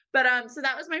 But so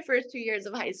that was my first 2 years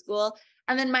of high school,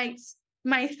 and then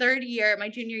my third year, my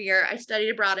junior year, I studied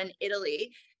abroad in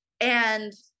Italy.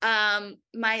 And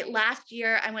my last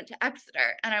year, I went to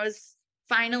Exeter, and I was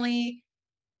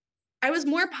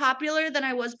more popular than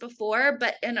I was before,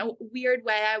 but in a weird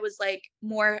way, I was like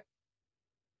more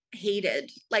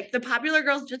hated. Like the popular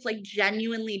girls just like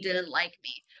genuinely didn't like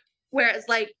me. Whereas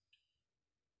like,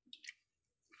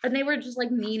 and they were just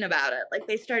like mean about it. Like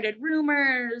they started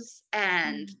rumors,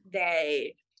 and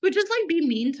they would just like be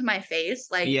mean to my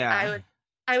face. Like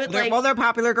I would They're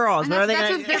popular girls. And What are they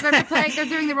that's gonna? what they're play. They're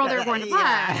doing the role they're going to play.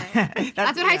 Yeah.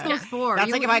 That's what high school is for. That's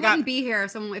You like if I wouldn't be here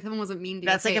if someone wasn't mean to you.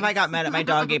 That's like if I got mad at my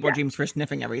dog April Dreams for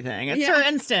sniffing everything. It's Yeah. her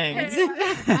instinct.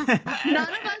 None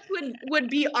of us would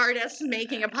be artists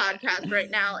making a podcast right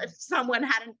now if someone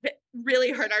hadn't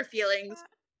really hurt our feelings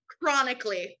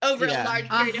chronically over a large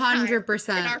period of time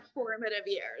 100%. in our formative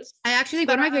years. I actually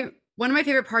think one of my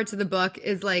favorite parts of the book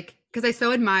is like, because I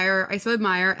so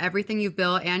admire everything you've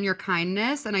built and your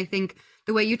kindness, and I think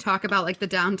the way you talk about like the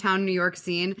downtown New York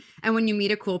scene, and when you meet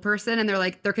a cool person and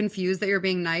they're confused that you're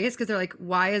being nice because they're like,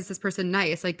 why is this person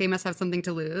nice? Like they must have something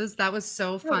to lose. That was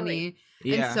so funny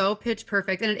and so pitch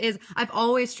perfect. And it is. I've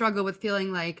always struggled with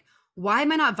feeling like, why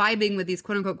am I not vibing with these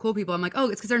quote unquote cool people? I'm like, oh,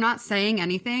 it's because they're not saying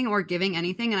anything or giving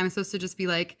anything, and I'm supposed to just be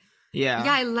like,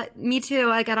 me too.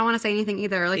 Like I don't want to say anything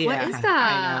either. Like what is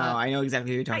that? I know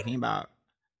exactly what you're talking about.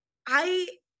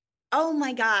 Oh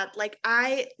my God. Like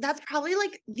that's probably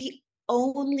like the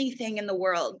only thing in the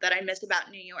world that I miss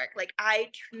about New York. Like I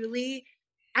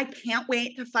can't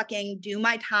wait to fucking do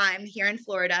my time here in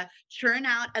Florida, churn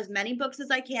out as many books as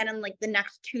I can in like the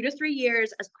next 2 to 3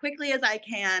 years as quickly as I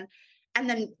can, and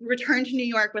then return to New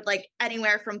York with like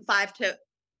anywhere from 5 to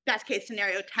best case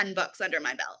scenario 10 books under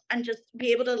my belt and just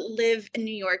be able to live in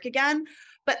New York again.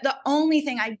 But the only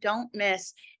thing I don't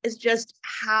miss is just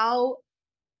how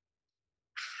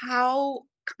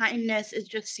kindness is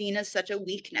just seen as such a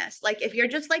weakness. Like if you're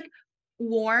just like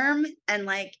warm and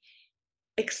like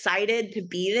excited to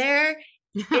be there,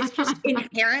 it's just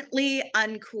inherently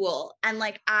uncool. And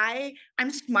like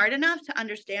I'm smart enough to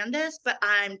understand this, but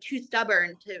I'm too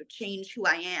stubborn to change who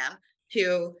I am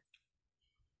to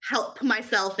help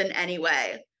myself in any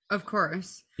way. Of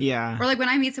course. Yeah. Or like when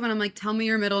I meet someone, I'm like, tell me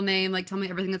your middle name, like tell me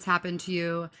everything that's happened to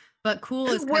you. But cool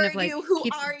is kind of like, who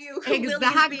are you? Who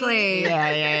exactly. will you be?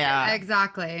 Yeah.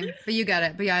 Exactly. But you get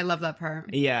it. But yeah, I love that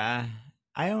part. Yeah.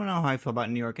 I don't know how I feel about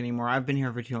New York anymore. I've been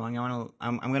here for too long.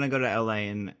 I'm gonna go to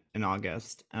LA in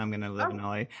August, and I'm gonna live in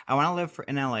LA. I want to live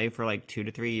in LA for like 2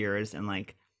 to 3 years, and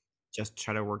like just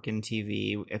try to work in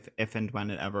TV if and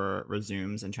when it ever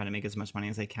resumes, and try to make as much money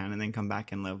as I can, and then come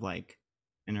back and live like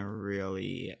in a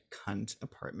really cunt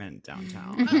apartment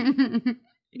downtown.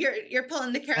 You're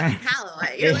pulling the Carolyn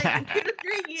Calloway. You're like, in 2 to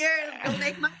 3 years, go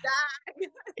make my bag.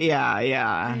 Yeah.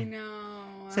 I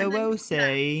know. So we'll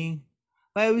see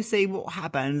what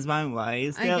happens my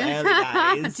way. Still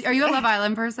early days. Are you a Love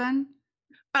Island person?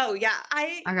 Oh yeah,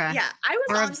 I was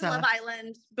We're on obsessed. Love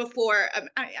Island before.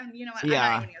 You know what? Yeah.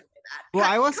 I'm not even gonna say that. Well,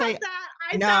 I will Cut say that.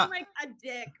 I no. sound like a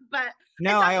dick, but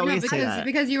No, I always say that.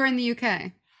 Because you were in the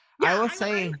UK. I will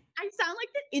say I sound like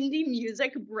the indie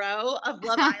music bro of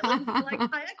Love Island. Like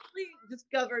I actually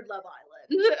discovered Love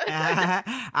Island.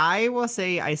 I will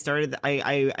say I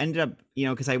ended up,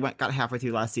 because I got halfway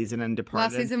through last season and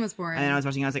departed. Last season was boring. And then I was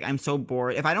watching, I was like, I'm so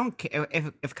bored.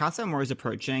 If Casa Amor is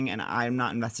approaching and I'm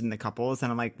not invested in the couples, then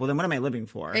I'm like, well, then what am I living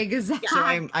for? Exactly. So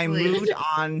I moved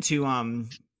on to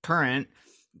Current,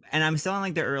 and I'm still in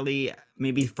like the early,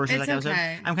 maybe first or second episode.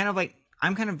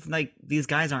 I'm kind of like, these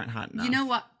guys aren't hot enough. You know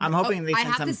what? I'm hoping they I send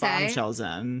have to some say, bombshells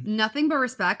in. Nothing but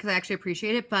respect, because I actually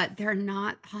appreciate it, but they're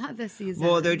not hot this season.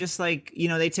 Well, they're just like,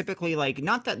 they typically like,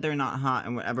 not that they're not hot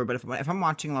and whatever, but if I'm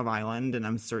watching Love Island and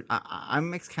I'm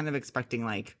kind of expecting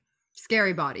like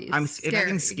scary bodies. I'm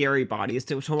expecting scary bodies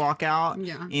to walk out.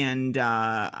 Yeah. And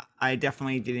I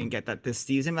definitely didn't get that this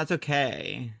season. That's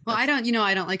okay. Well, I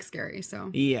don't like scary,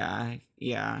 so. Yeah.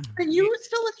 Are you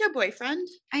still with your boyfriend?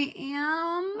 I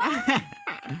am.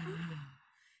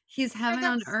 He's heaven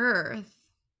on earth.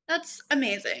 That's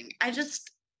amazing.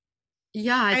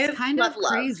 Yeah, it's kind of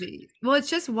crazy. Well, it's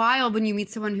just wild when you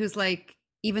meet someone who's like,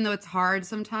 even though it's hard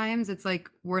sometimes, it's like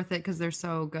worth it because they're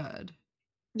so good.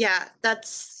 Yeah,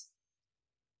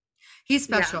 he's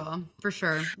special for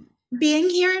sure. Being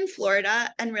here in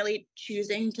Florida and really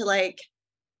choosing to like,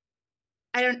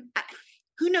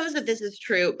 who knows if this is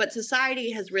true, but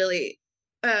society has really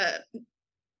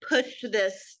pushed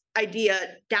this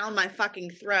idea down my fucking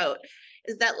throat,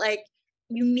 is that like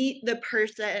you meet the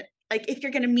person, like if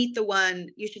you're going to meet the one,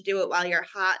 you should do it while you're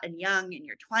hot and young in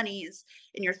your 20s,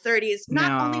 in your 30s,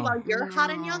 not only while you're hot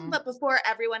and young, but before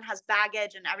everyone has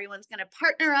baggage and everyone's going to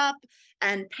partner up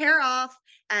and pair off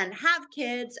and have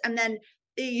kids. And then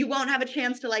you won't have a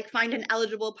chance to like find an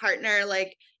eligible partner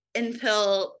like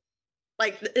until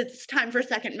like it's time for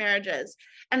second marriages.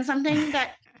 And something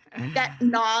that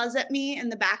gnaws at me in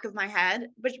the back of my head,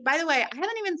 which by the way, I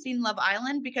haven't even seen Love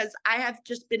Island because I have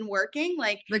just been working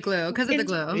like the glue, because of the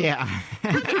glue. Yeah.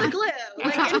 Because of the glue.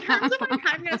 Like in terms of like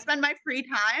I'm going to spend my free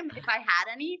time, if I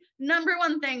had any, number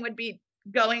one thing would be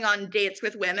going on dates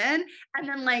with women. And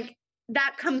then like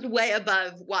that comes way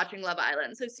above watching Love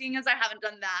Island. So seeing as I haven't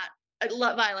done that,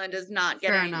 Love Island is not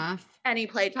Fair getting enough. any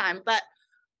playtime. But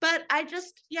I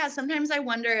just, yeah, sometimes I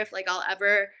wonder if like I'll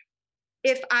ever,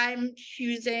 if I'm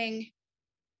choosing,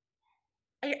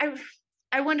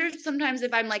 I wonder sometimes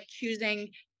if I'm like choosing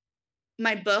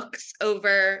my books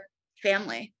over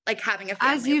family, like having a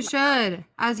family. As you of my own. should.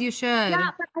 As you should. Yeah,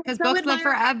 but I Because so books live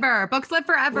admire- forever. Books live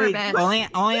forever, Wait, bitch.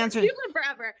 only answer. do live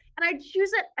forever, and I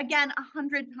choose it again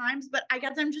 100 times. But I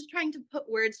guess I'm just trying to put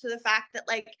words to the fact that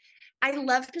like I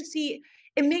love to see.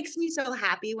 It makes me so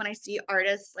happy when I see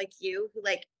artists like you who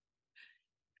like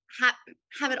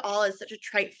have it all is such a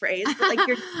trite phrase, but like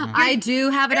you're I do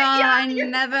have it all. Yeah,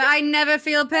 I never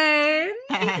feel pain.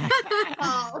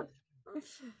 all.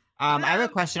 I have a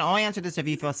question. I'll answer this if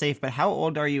you feel safe. But how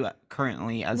old are you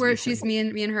currently? As Where you she's said? me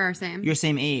and her are same. Your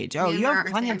same age. Oh, Me and you her have are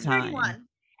plenty same. of time. 31.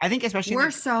 I think especially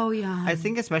We're so young. I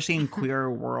think especially in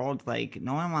queer world, like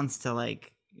no one wants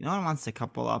to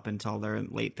couple up until their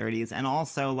late 30s. And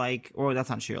also like, or that's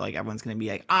not true. Like everyone's gonna be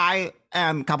like, I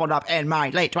am coupled up in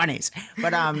my late 20s.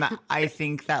 But I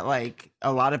think that like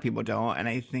a lot of people don't. And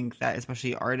I think that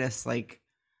especially artists, like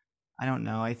I don't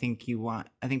know. I think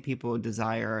people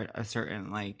desire a certain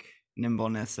like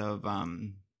nimbleness of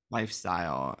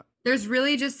lifestyle. There's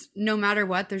really just no matter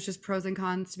what, there's just pros and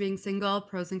cons to being single,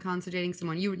 pros and cons to dating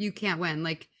someone. You can't win.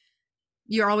 Like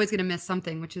you're always gonna miss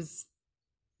something, which is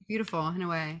beautiful in a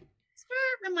way. Thanks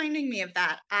for reminding me of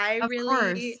that. Of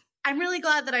course. I'm really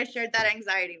glad that I shared that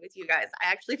anxiety with you guys.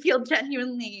 I actually feel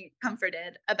genuinely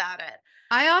comforted about it.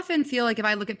 I often feel like if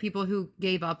I look at people who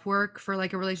gave up work for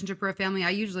like a relationship or a family, I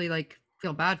usually like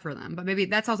feel bad for them. But maybe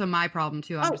that's also my problem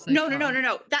too. I'm just like, No.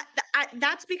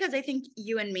 That's because I think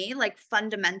you and me, like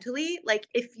fundamentally, like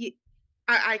if you,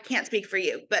 I can't speak for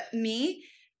you, but me,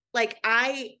 like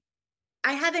I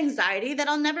have anxiety that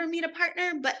I'll never meet a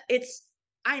partner, but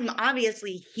I'm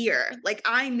obviously here. Like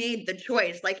I made the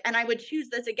choice, like, and I would choose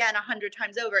this again 100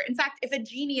 times over. In fact, if a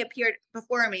genie appeared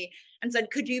before me and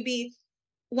said, could you be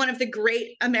one of the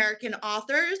great American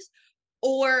authors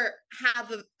or have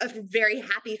a very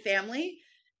happy family,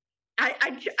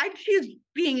 I choose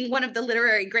being one of the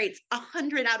literary greats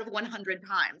 100 out of 100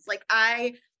 times. Like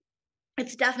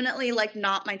it's definitely like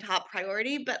not my top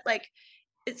priority, but like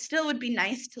it still would be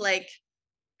nice to like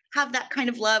have that kind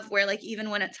of love where like even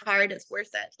when it's hard, it's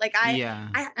worth it. Like and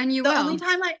you the will. only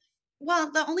time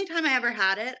I ever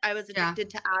had it, I was addicted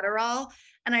to Adderall,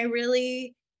 and I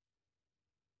really,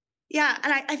 yeah,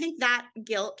 and I think that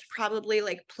guilt probably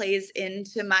like plays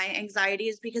into my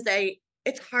anxieties because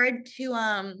it's hard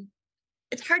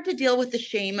to deal with the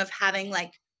shame of having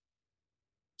like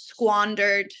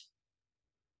squandered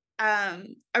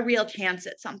a real chance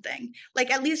at something. Like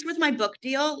at least with my book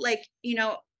deal, like, you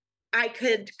know, I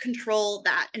could control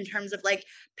that in terms of like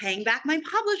paying back my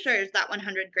publishers that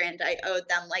 100 grand I owed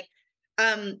them, like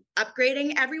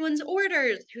upgrading everyone's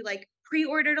orders who like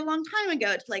pre-ordered a long time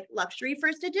ago to like luxury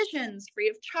first editions free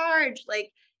of charge, like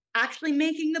actually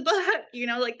making the book, you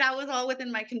know, like that was all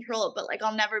within my control. But like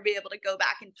I'll never be able to go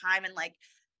back in time and like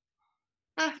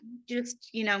just,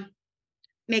 you know,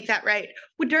 make that right.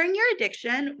 Well, during your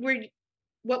addiction,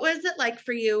 what was it like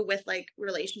for you with like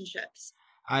relationships?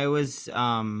 I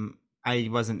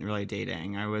wasn't really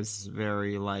dating. I was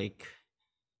very like,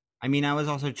 I mean, I was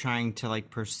also trying to like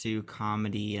pursue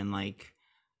comedy and like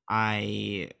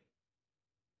I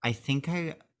think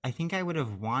I would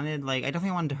have wanted, like, I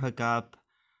definitely wanted to hook up.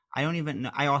 I don't even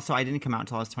know. I didn't come out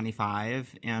until I was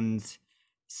 25, and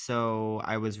so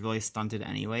I was really stunted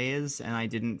anyways, and I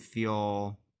didn't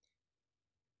feel,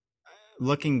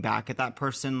 looking back at that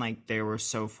person, like they were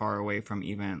so far away from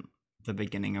even the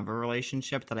beginning of a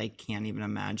relationship that I can't even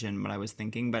imagine what I was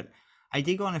thinking. But I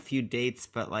did go on a few dates,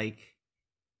 but like,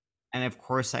 and of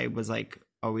course I was like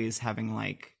always having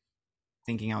like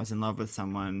thinking I was in love with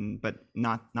someone, but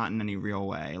not in any real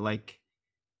way. Like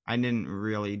I didn't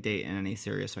really date in any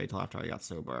serious way till after I got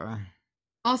sober.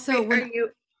 Also,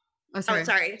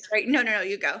 sorry. No,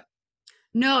 you go.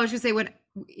 No, I was just say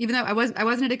even though I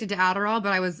wasn't addicted to Adderall,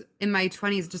 but I was in my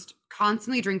 20s just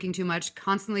constantly drinking too much,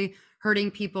 constantly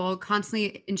hurting people,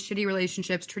 constantly in shitty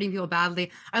relationships, treating people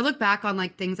badly. I look back on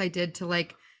like things I did to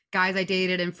like guys I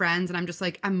dated and friends, and I'm just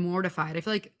like, I'm mortified. I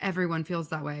feel like everyone feels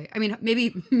that way. I mean,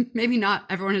 maybe not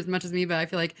everyone as much as me, but I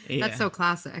feel like that's so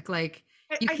classic. Like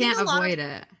you can't avoid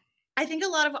it. I think a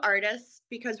lot of artists,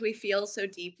 because we feel so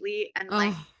deeply and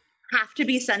like have to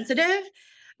be sensitive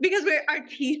because we're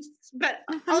artists, but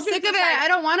I'm sick of it. I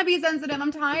don't want to be sensitive.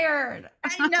 I'm tired.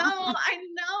 I know.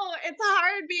 It's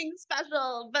hard being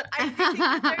special, but I think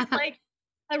that there's like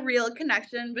a real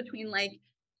connection between like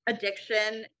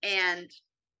addiction and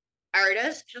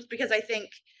artists, just because I think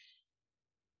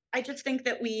I just think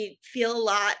that we feel a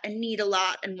lot and need a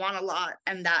lot and want a lot,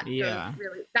 and that Yeah.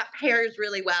 that pairs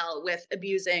really well with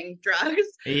abusing drugs.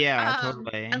 Yeah, And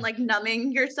totally. like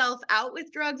numbing yourself out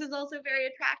with drugs is also very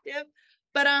attractive.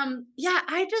 But yeah,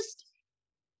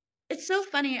 it's so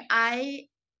funny.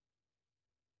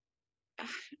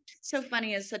 So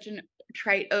funny is such a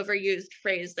trite, overused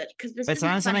phrase that because this But isn't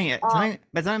sometimes funny at all.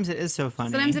 but sometimes it is so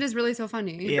funny. Sometimes it is really so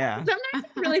funny. Yeah. Sometimes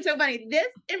it's really so funny. This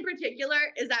in particular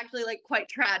is actually like quite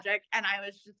tragic, and I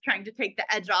was just trying to take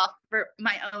the edge off for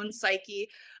my own psyche.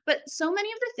 But so many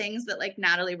of the things that like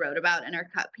Natalie wrote about in her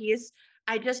cut piece,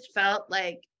 I just felt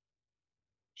like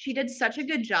she did such a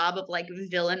good job of like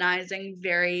villainizing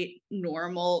very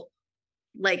normal,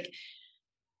 like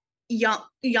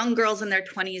young girls in their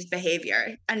 20s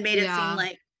behavior, and made it seem Yeah.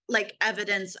 like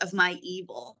evidence of my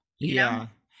evil, you know? Yeah.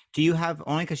 Do you have,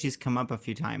 only because she's come up a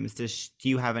few times, do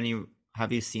you have any,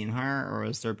 have you seen her, or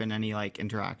has there been any like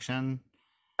interaction?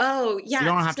 Oh, You yeah.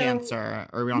 don't have to So answer,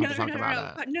 or we don't no, have to no, talk no, no,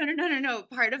 about no. it. No.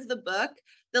 Part of the book,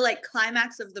 the like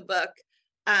climax of the book,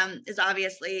 is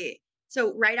obviously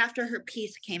so right after her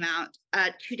piece came out,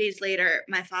 2 days later,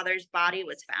 my father's body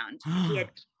was found.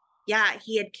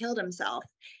 He had killed himself.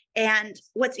 And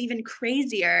what's even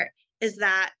crazier is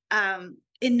that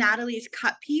in Natalie's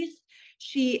cut piece,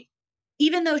 she,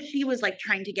 even though she was like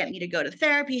trying to get me to go to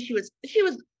therapy, she was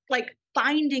like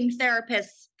finding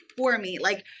therapists for me,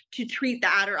 like to treat the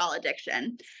Adderall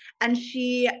addiction. And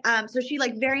she so she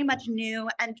like very much knew.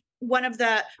 And one of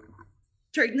the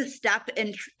during the step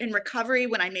in recovery,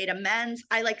 when I made amends,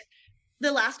 I like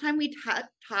the last time we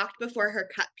talked before her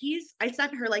cut piece, I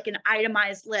sent her like an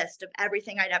itemized list of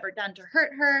everything I'd ever done to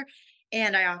hurt her.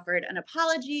 And I offered an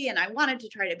apology, and I wanted to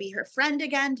try to be her friend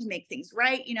again to make things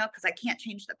right, you know, because I can't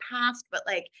change the past, but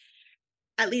like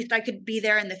at least I could be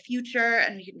there in the future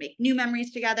and we could make new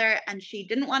memories together. And she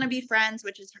didn't want to be friends,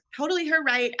 which is totally her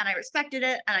right. And I respected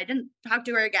it. And I didn't talk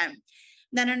to her again.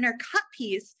 Then in her cut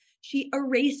piece, she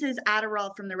erases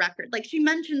Adderall from the record. Like she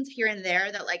mentions here and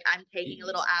there that like I'm taking a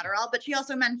little Adderall, but she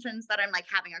also mentions that I'm like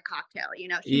having a cocktail, you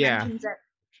know, she Yeah. mentions it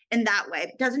in that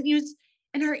way. Doesn't use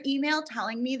in her email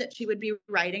telling me that she would be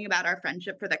writing about our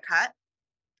friendship for the cut.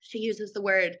 She uses the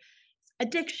word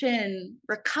addiction,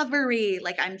 recovery.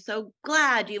 Like, I'm so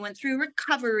glad you went through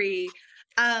recovery.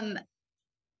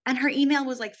 And her email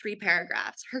was like 3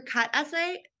 paragraphs. Her cut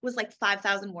essay was like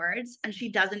 5,000 words, and she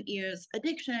doesn't use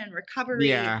addiction, recovery,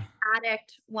 Yeah.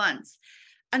 addict once.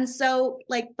 And so,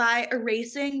 like, by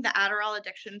erasing the Adderall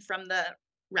addiction from the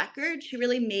record, she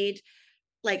really made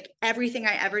like everything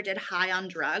I ever did high on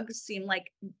drugs seem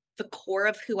like the core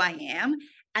of who I am.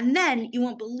 And then you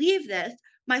won't believe this,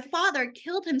 my father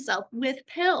killed himself with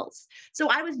pills. So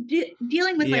I was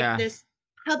dealing with like Yeah. this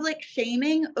public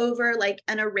shaming over like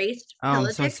an erased Oh, pill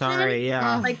I'm so addiction, sorry.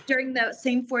 Yeah. Ugh. like during the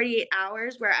same 48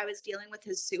 hours where I was dealing with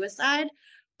his suicide.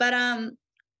 But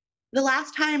the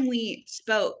last time we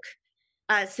spoke,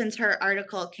 since her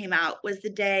article came out, was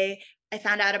the day I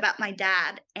found out about my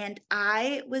dad. And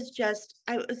I was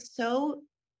so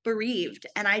bereaved.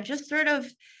 And I just sort of,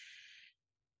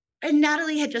 and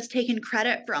Natalie had just taken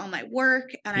credit for all my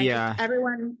work. And Yeah.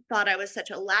 everyone thought I was such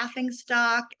a laughing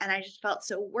stock. And I just felt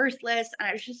so worthless. And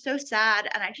I was just so sad.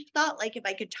 And I just thought like if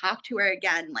I could talk to her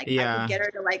again, like I Yeah. could get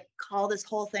her to like call this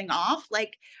whole thing off.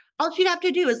 Like all she'd have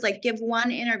to do is like give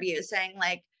one interview saying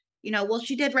like, you know, well,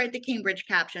 she did write the Cambridge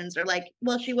captions, or like,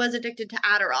 well, she was addicted to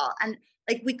Adderall. And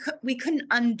like we couldn't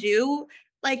undo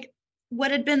like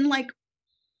what had been like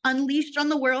unleashed on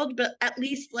the world, but at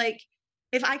least like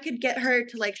if I could get her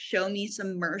to like show me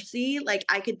some mercy, like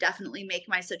I could definitely make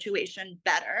my situation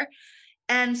better.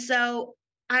 And so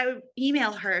I would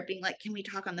email her being like, can we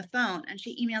talk on the phone? And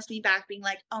she emails me back being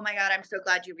like, oh my God, I'm so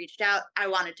glad you reached out. I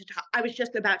wanted to talk. I was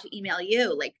just about to email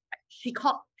you. Like she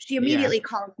immediately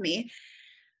called me.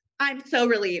 I'm so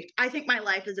relieved. I think my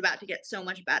life is about to get so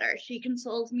much better. She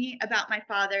consoles me about my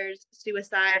father's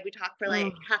suicide. We talk for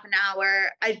like half an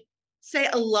hour. I say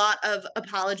a lot of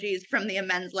apologies from the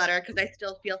amends letter because I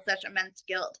still feel such immense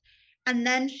guilt. And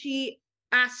then she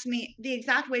asked me, the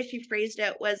exact way she phrased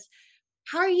it was,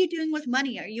 how are you doing with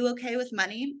money? Are you okay with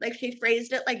money? Like she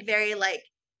phrased it like very like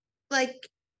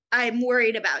I'm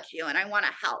worried about you and I want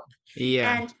to help.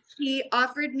 Yeah. And she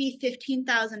offered me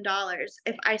 $15,000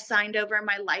 if I signed over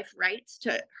my life rights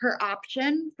to her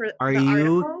option for Are the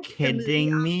you article.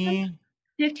 kidding me?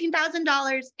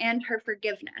 $15,000 and her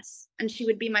forgiveness, and she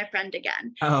would be my friend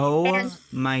again. Oh And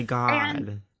my God.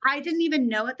 and I didn't even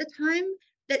know at the time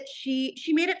that she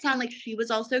made it sound like she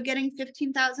was also getting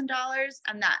 $15,000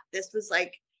 and that this was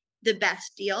like the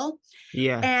best deal.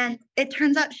 Yeah. And it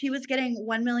turns out she was getting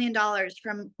 $1 million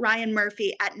from Ryan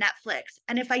Murphy at Netflix.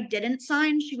 And if I didn't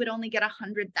sign, she would only get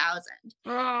 100,000. Oh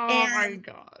my And-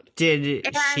 God. Did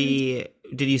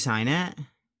you sign it?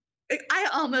 I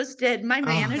almost did. My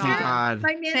manager, thank God.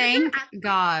 my manager Thank actually-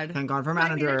 God. Thank God for my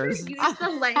manager managers. used the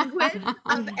language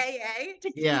of AA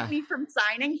to keep Yeah. me from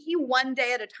signing. He one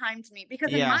day at a time to me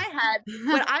because in Yeah. my head,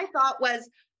 what I thought was,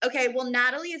 okay, well,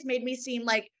 Natalie has made me seem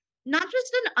like not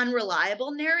just an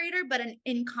unreliable narrator, but an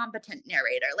incompetent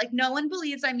narrator. Like no one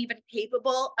believes I'm even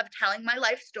capable of telling my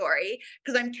life story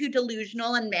because I'm too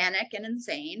delusional and manic and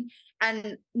insane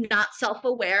and not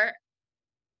self-aware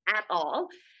at all.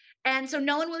 And so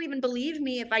no one will even believe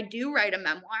me if I do write a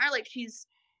memoir. Like she's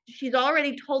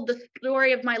already told the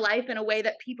story of my life in a way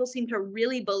that people seem to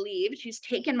really believe. She's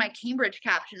taken my Cambridge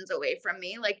captions away from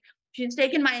me. Like she's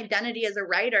taken my identity as a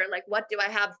writer. Like what do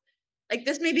I have? Like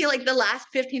this may be like the last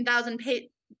 $15,000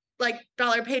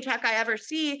 dollar paycheck I ever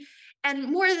see.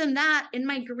 And more than that, in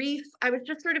my grief, I was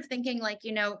just sort of thinking like,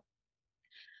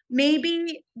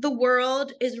 maybe the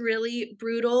world is really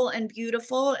brutal and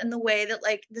beautiful in the way that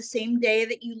like the same day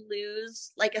that you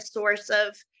lose like a source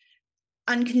of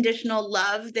unconditional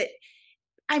love that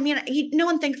no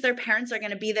one thinks their parents are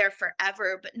going to be there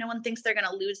forever, but no one thinks they're going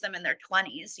to lose them in their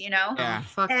 20s, Yeah. Oh,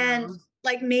 fuck and no.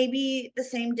 like maybe the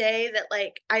same day that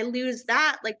like I lose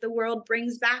that, like the world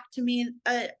brings back to me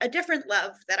a different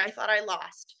love that I thought I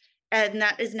lost. And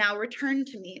that is now returned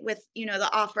to me with, the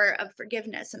offer of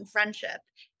forgiveness and friendship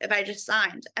if I just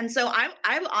signed. And so I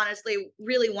honestly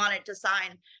really wanted to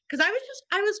sign because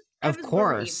I was Of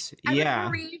course. bereaved. I Yeah.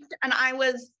 was bereaved and I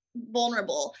was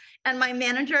vulnerable. And my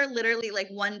manager literally like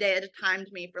one day at a time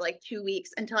to me for like 2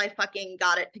 weeks until I fucking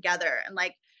got it together. And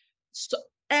like,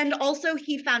 and also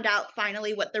he found out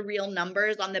finally what the real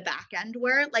numbers on the back end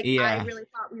were. Like Yeah. I really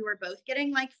thought we were both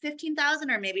getting like 15,000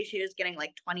 or maybe she was getting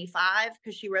like 25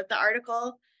 because she wrote the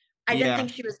article. I didn't Yeah.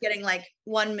 think she was getting like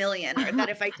 1 million or that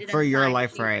if I didn't For your sign,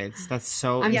 life she- rights. That's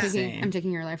so I'm insane.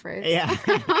 taking your life rights. Yeah.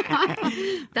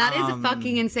 That is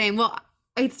fucking insane. Well,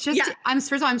 it's just Yeah.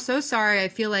 first of all, I'm so sorry. I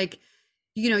feel like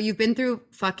you've been through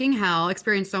fucking hell,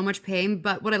 experienced so much pain,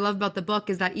 but what I love about the book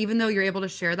is that even though you're able to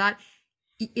share that,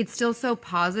 it's still so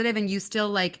positive and you still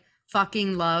like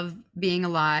fucking love being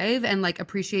alive and like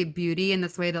appreciate beauty in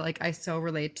this way that like I so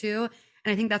relate to.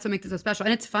 And I think that's what makes it so special.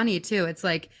 And it's funny too. It's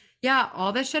like, yeah,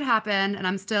 all this shit happened and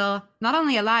I'm still not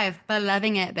only alive, but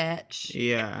loving it, bitch.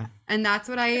 Yeah. And that's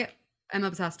what I am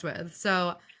obsessed with.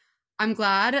 So I'm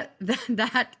glad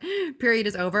that period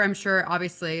is over. I'm sure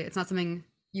obviously it's not something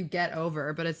you get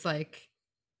over, but it's like,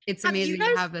 it's Have you amazing you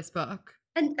guys- have this book.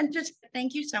 And just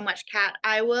thank you so much, Kat.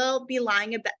 I will be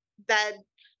lying in bed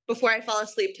before I fall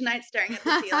asleep tonight, staring at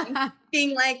the ceiling,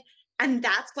 being like, and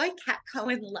that's why Kat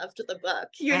Cohen loved the book.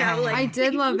 Like I did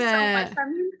thank you love so much. it. That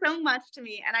means so much to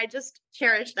me, and I just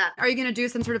cherish that. Are you going to do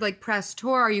some sort of like press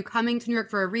tour? Are you coming to New York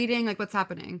for a reading? Like what's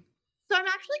happening? So I'm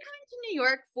actually coming to New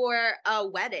York for a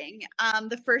wedding.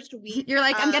 The first week. You're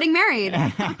like, I'm of- getting married.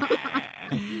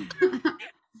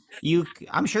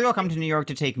 I'm sure you'll come to New York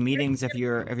to take meetings if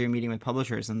you're meeting with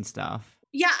publishers and stuff.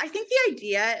 Yeah, I think the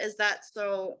idea is that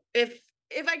so if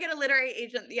I get a literary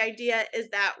agent, the idea is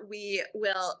that we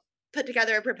will put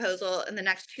together a proposal in the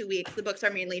next 2 weeks. The books are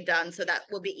mainly done, so that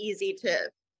will be easy to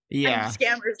Yeah. and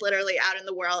scammers literally out in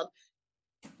the world.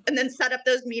 And then set up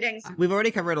those meetings. We've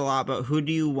already covered a lot, but who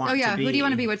do you want Oh yeah, to be? who do you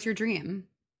want to be? What's your dream?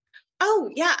 Oh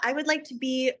yeah, I would like to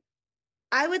be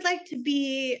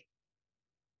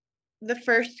the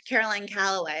first Caroline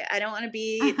Calloway. I don't want to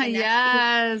be the next-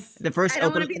 Yes. The first I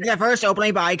don't wanna opening be the first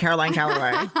opening by Caroline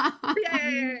Calloway.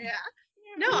 Yeah.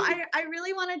 No, I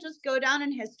really want to just go down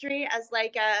in history as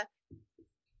like a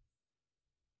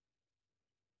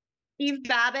Eve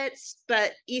Babbitt's,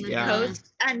 but East Yeah.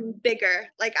 Coast and bigger.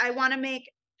 Like I want to make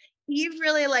Eve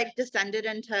really like descended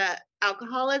into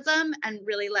alcoholism and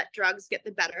really let drugs get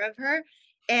the better of her.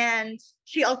 And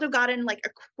she also got in like a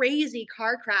crazy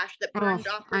car crash that burned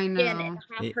off her I skin know. and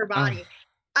half Yeah. her body.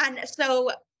 And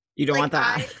so You don't Like, want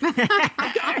that.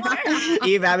 I don't want that.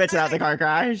 Eve Abbott's out the car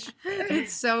crash.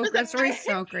 It's so that story's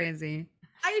so crazy.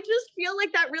 I just feel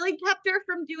like that really kept her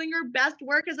from doing her best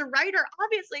work as a writer,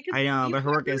 obviously. 'Cause I know, you but her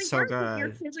can't work is really so work if Your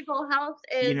good. physical health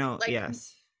is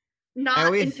Yes. not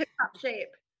always- in tip-top shape.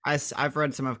 I've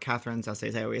read some of Catherine's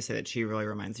essays. I always say that she really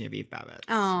reminds me of Eve Babbitt's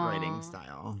Aw. writing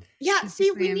style. Yeah, see,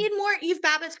 we Same. need more Eve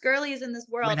Babbitt's girlies in this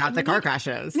world. Without and the we car need-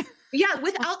 crashes. Yeah,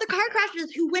 without the car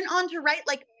crashes, who went on to write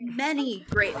like many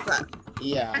great books.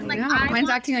 Yeah. And like, yeah, I mine's want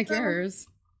acting to like go- yours.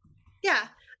 Yeah,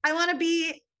 I don't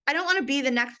want to be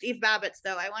the next Eve Babbitt's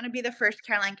though. I want to be the first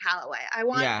Caroline Calloway. I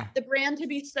want Yeah. the brand to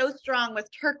be so strong with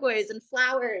turquoise and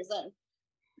flowers and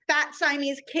fat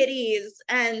Siamese kitties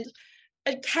and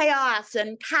chaos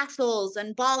and castles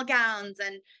and ball gowns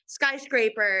and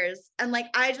skyscrapers. And like,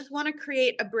 I just want to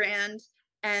create a brand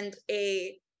and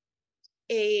a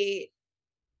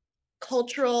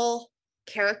cultural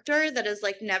character that has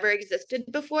like never existed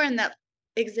before and that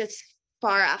exists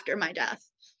far after my death.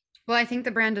 Well, I think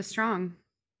the brand is strong.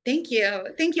 Thank you.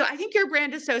 Thank you. I think your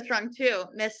brand is so strong too,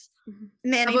 Miss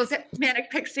Manic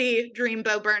Pixie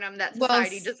Dreambow Burnham, that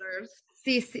society deserves.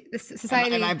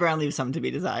 Society. And my brand leaves some to be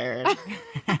desired.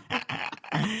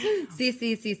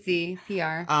 CCCC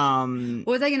PR.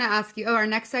 What was I going to ask you? Oh, our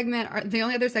next segment, the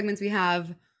only other segments we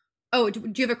have. Oh,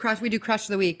 do you have a crush? We do crush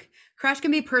of the week. Crush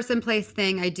can be person, place,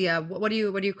 thing, idea. What are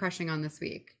you crushing on this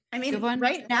week? I mean,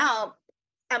 right now,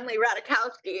 Emily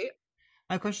Ratajkowski.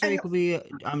 My question of the week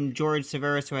will be George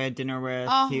Severus, who I had dinner with.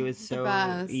 Oh, he was so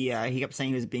yeah. He kept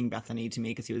saying he was being Bethany to me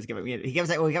because he was giving me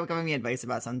giving me advice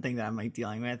about something that I'm like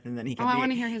dealing with, and then he kept I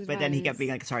want to hear his advice. Then he kept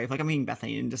being like, sorry, if like I'm being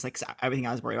Bethany, and just like everything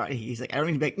I was worried about. He's like, I don't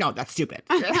need to be like, no, that's stupid.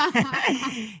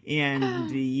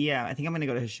 And yeah, I think I'm gonna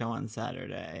go to his show on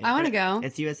Saturday. I want to go.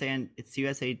 It's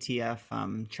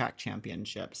USATF track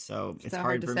championships, so it's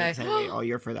hard for me because I wait all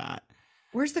year for that.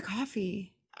 Where's the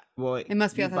coffee? Well, it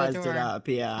must be outside the door. It up,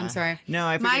 yeah. I'm sorry.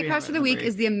 No, my crush of the week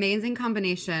is the amazing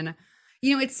combination.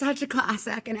 You know, it's such a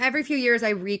classic, and every few years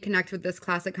I reconnect with this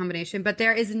classic combination. But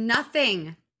there is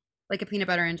nothing like a peanut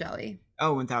butter and jelly.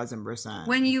 Oh, 1000%.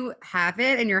 When you have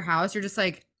it in your house, you're just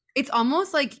like, it's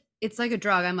almost like it's like a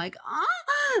drug. I'm like,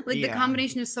 the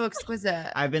combination is so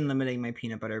exquisite. I've been limiting my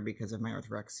peanut butter because of my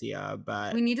orthorexia,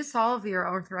 but we need to solve your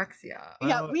orthorexia.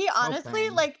 Yeah, we honestly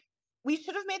like. We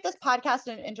should have made this podcast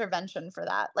an intervention for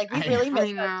that. Like, we really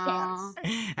missed our chance.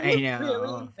 I know. We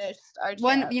really missed our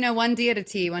chance. One D at a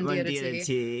T. One D at a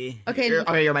T. Okay.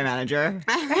 You're my manager.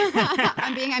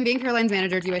 I'm being Caroline's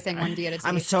manager. Do you guys saying one D at a T?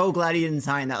 I'm so glad you didn't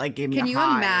sign that. Like, gave me a high. Can you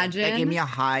imagine? That gave me a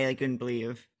high. I couldn't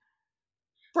believe.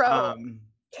 Bro.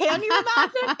 Can you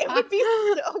imagine? It would be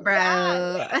so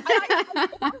bad. If I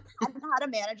hadn't had a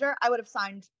manager, I would have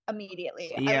signed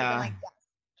immediately. Yeah. I would have been like, yes.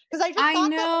 Because I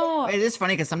know. It is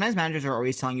funny because sometimes managers are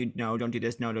always telling you, no, don't do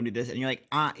this, no, don't do this. And you're like,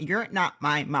 you're not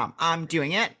my mom. I'm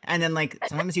doing it. And then like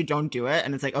sometimes you don't do it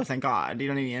and it's like, oh, thank God. You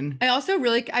know what I mean? I also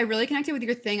really connected with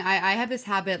your thing. I have this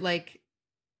habit like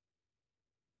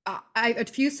a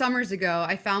few summers ago,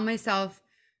 I found myself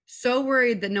so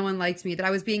worried that no one liked me that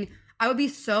I would be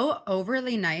so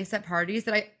overly nice at parties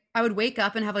that I would wake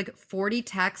up and have like 40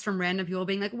 texts from random people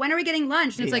being like, when are we getting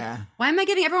lunch? And it's like, why am I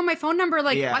getting everyone my phone number?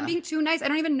 Like, I'm being too nice. I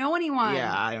don't even know anyone.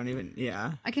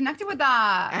 Yeah, I connected with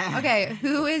that. Okay,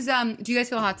 who is, do you guys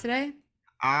feel hot today?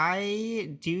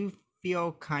 I do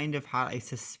feel kind of hot. I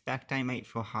suspect I might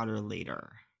feel hotter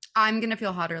later. I'm going to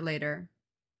feel hotter later.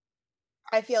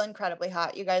 I feel incredibly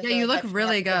hot. You guys. Yeah, you look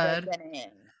really good.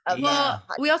 Well,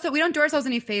 we don't do ourselves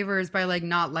any favors by like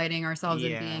not lighting ourselves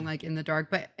and being like in the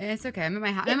dark, but it's okay. I'm in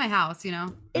my house, you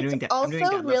know. It's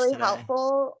also really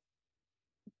helpful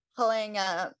pulling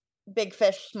a big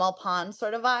fish, small pond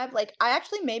sort of vibe. Like, I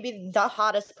actually may be the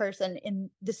hottest person in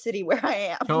the city where I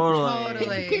am.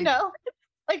 Totally. You know,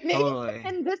 like maybe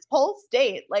in this whole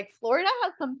state. Like, Florida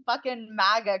has some fucking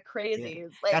MAGA crazies. Yeah.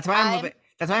 Like,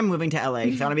 that's why I'm moving to LA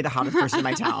because I want to be the hottest person in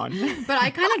my town. But I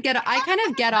kind of get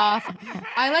off.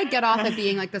 I like get off at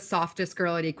being like the softest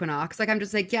girl at Equinox. Like, I'm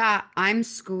just like, yeah, I'm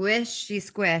squish.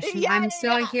 I'm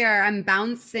still here. I'm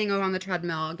bouncing on the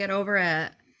treadmill. Get over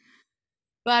it.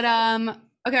 But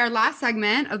okay, our last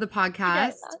segment of the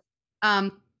podcast.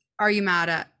 Are you mad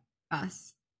at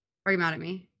us? Are you mad at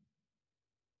me?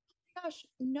 Gosh,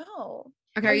 no.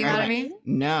 Okay, are you mad at me?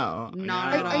 No.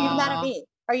 Not at all. Are you mad at me?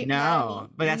 Are you no,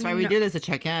 but that's why we do this to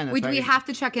check in. We have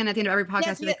to check in at the end of every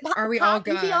podcast. Yes, are we all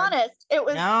good? To be honest, it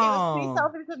was pretty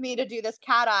selfish of me to do this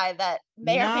cat eye that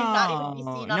may or may not even be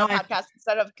seen on a podcast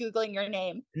instead of Googling your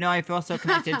name. No, I feel so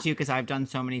connected to you because I've done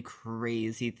so many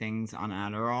crazy things on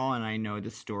Adderall, and I know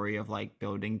the story of like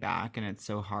building back, and it's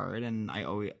so hard. And I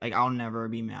always I'll never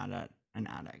be mad at an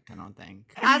addict, I don't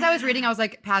think. As I was reading, I was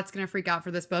like, Pat's gonna freak out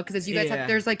for this book because as you guys have,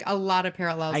 there's like a lot of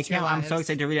parallels. I'm so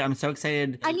excited to read it. I'm so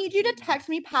excited. I need you to text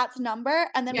me Pat's number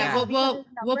and then I'll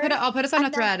put us on a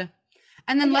thread.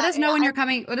 And then let us know when you're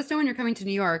coming. Let us know when you're coming to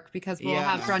New York because we'll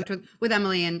have brunch with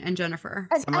Emily and Jennifer.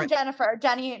 And Jennifer,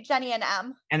 Jenny and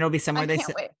Em. And it'll be somewhere they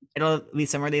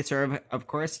serve, of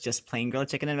course, just plain grilled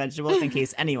chicken and vegetables in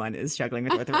case anyone is struggling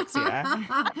with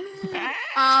orthorexia.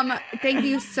 Thank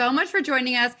you so much for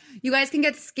joining us. You guys can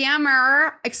get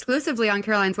Scammer exclusively on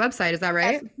Caroline's website. Is that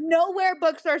right? Yes. Nowhere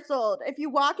books are sold. If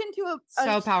you walk into a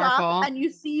shop and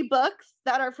you see books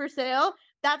that are for sale,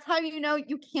 that's how you know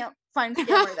you can't find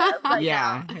Scammer there. That's how you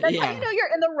know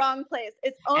you're in the wrong place.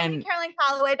 It's only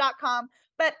CarolineCalloway.com.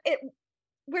 but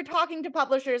we're talking to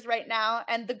publishers right now,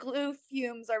 and the glue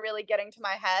fumes are really getting to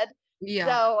my head. Yeah.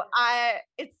 So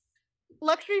it's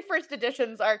luxury first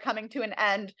editions are coming to an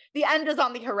end. The end is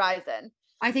on the horizon.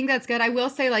 I think that's good. I will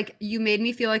say, like, you made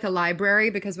me feel like a library,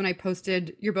 because when I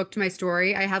posted your book to my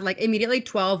story, I had like immediately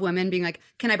 12 women being like,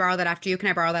 can I borrow that after you? Can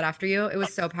I borrow that after you? It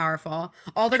was so powerful.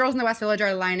 All the girls in the West Village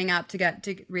are lining up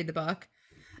to read the book.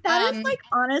 That is like,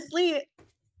 honestly,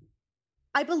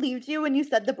 I believed you when you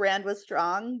said the brand was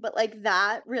strong, but like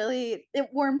that really, it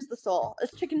warms the soul.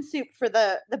 It's chicken soup for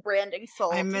the branding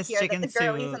soul. I miss to hear chicken that the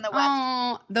girlies soup. in the West.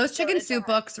 Oh, those chicken is soup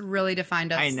that. books really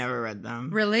defined us. I never read them.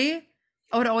 Really?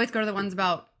 I would always go to the ones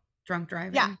about drunk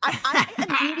driving. Yeah, I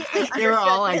immediately They were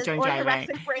all like understood drunk his driving.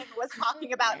 orthorexic brain was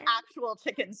talking about actual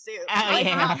chicken soup. Oh, Like,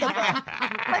 yeah. not the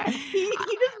brand. Like, he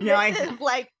just No, misses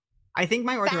like I think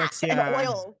my fat and orthorexia.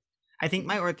 oil. I think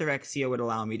my orthorexia would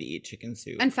allow me to eat chicken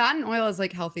soup. And fat and oil is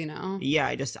like healthy now. Yeah,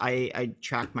 I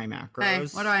track my macros. Hey,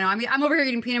 what do I know? I mean, I'm over here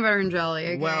eating peanut butter and jelly.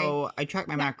 Okay? Well, I track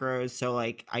my macros, so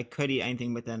like I could eat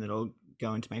anything, but then it'll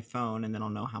go into my phone, and then I'll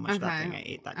know how much that thing I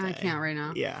ate that day. I can't right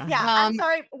now. Yeah. Yeah, I'm Um,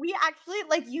 sorry. We actually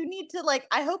like you need to like.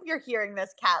 I hope you're hearing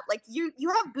this, Kat. Like you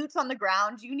have boots on the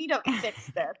ground. You need to fix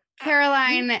this.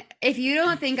 Caroline, if you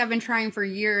don't think I've been trying for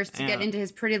years to get Yeah. into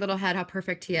his pretty little head, how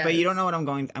perfect he is. But you don't know what I'm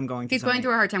going through. He's going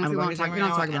through a hard time, which I'm we going won't through talk. We something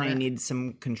don't right talk now, about and it. I need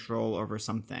some control over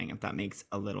something, if that makes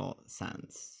a little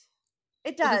sense.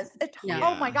 It does. yeah.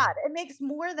 Oh my god, it makes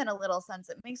more than a little sense.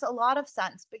 It makes a lot of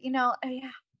sense. But yeah.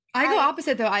 I go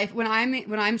opposite though. When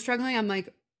I'm struggling, I'm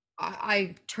like,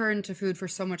 I turn to food for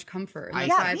so much comfort.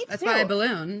 And that's why I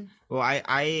balloon. Well,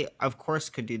 I of course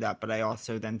could do that, but I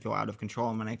also then feel out of control.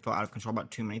 And when I feel out of control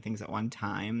about too many things at one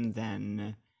time,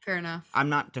 then Fair enough. I'm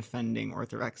not defending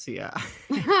orthorexia.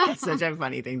 It's such a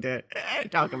funny thing to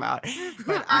talk about.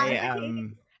 But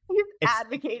He's It's-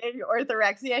 advocating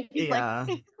orthorexia. He's Yeah.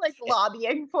 like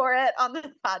lobbying for it on this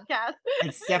podcast.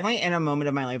 it's definitely in a moment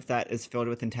of my life that is filled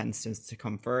with intense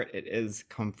discomfort. It is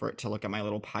comfort to look at my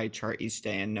little pie chart each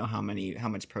day and know how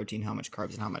much protein, how much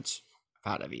carbs, and how much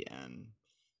fat I've eaten.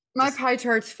 My pie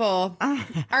chart's full. All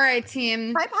right,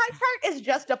 team. My pie chart is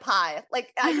just a pie.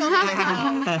 Like I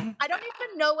don't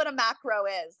even know what a macro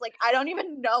is. Like I don't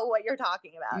even know what you're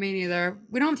talking about. Me neither.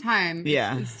 We don't have time.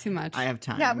 Yeah. It's too much. I have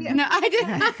time. Yeah, we- No, I did.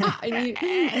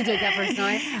 I take that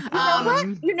personally.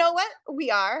 You know what?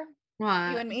 We are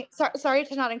What? you and me. Sorry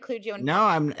to not include you. In No,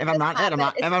 if I'm not it, I'm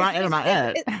not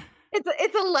it.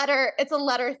 It's a letter. It's a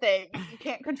letter thing. You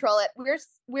can't control it.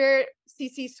 We're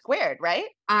CC squared, right?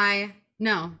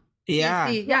 No. Yeah.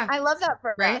 CC, yeah. I love that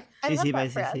for Right? us. I love CC by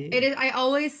that for us. CC. It is. I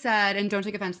always said, and don't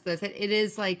take offense to this. It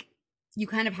is like you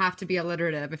kind of have to be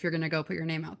alliterative if you're going to go put your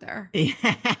name out there.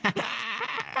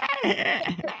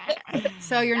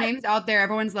 So your name's out there.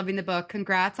 Everyone's loving the book.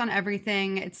 Congrats on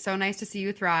everything. It's so nice to see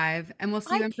you thrive, and we'll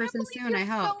see you in person soon. I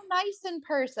hope. So nice in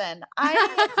person.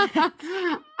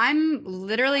 I'm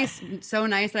literally so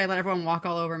nice that I let everyone walk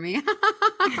all over me. I'm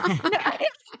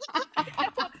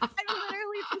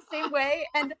literally the same way,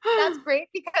 and that's great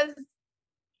because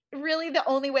really the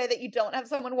only way that you don't have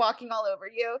someone walking all over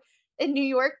you in New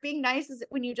York being nice is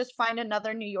when you just find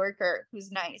another New Yorker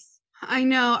who's nice. I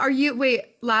know.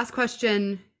 Last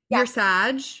question. Yeah. You're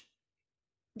Sag?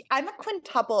 I'm a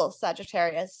quintuple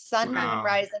Sagittarius: Sun, Wow. Moon,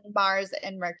 Rising, Mars,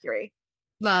 and Mercury.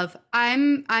 Love.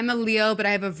 I'm a Leo, but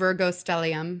I have a Virgo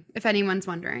stellium, if anyone's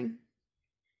wondering.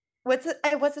 What's a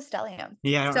stellium?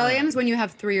 Yeah. I don't know. Stellium's when you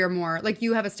have 3 or more. Like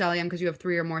you have a stellium because you have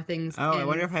 3 or more things. Oh, I in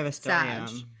wonder if I have a Sag.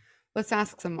 stellium. Let's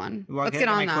ask someone. Well, Let's get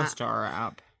on my that. CoStar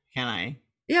app. Can I?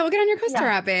 Yeah, we'll get on your CoStar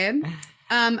Yeah. app, babe.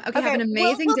 Okay, have an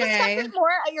amazing we'll day. discuss it more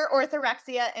at your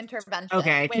orthorexia intervention.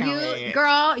 Okay, When can't you- wait.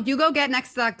 Girl, you go get next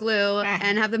to that glue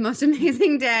and have the most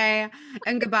amazing day.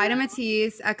 And goodbye to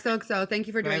Matisse. XOXO. Thank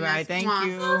you for doing Bye-bye. this. Thank Mwah.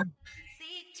 you.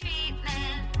 Seek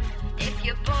treatment if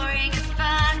you're boring as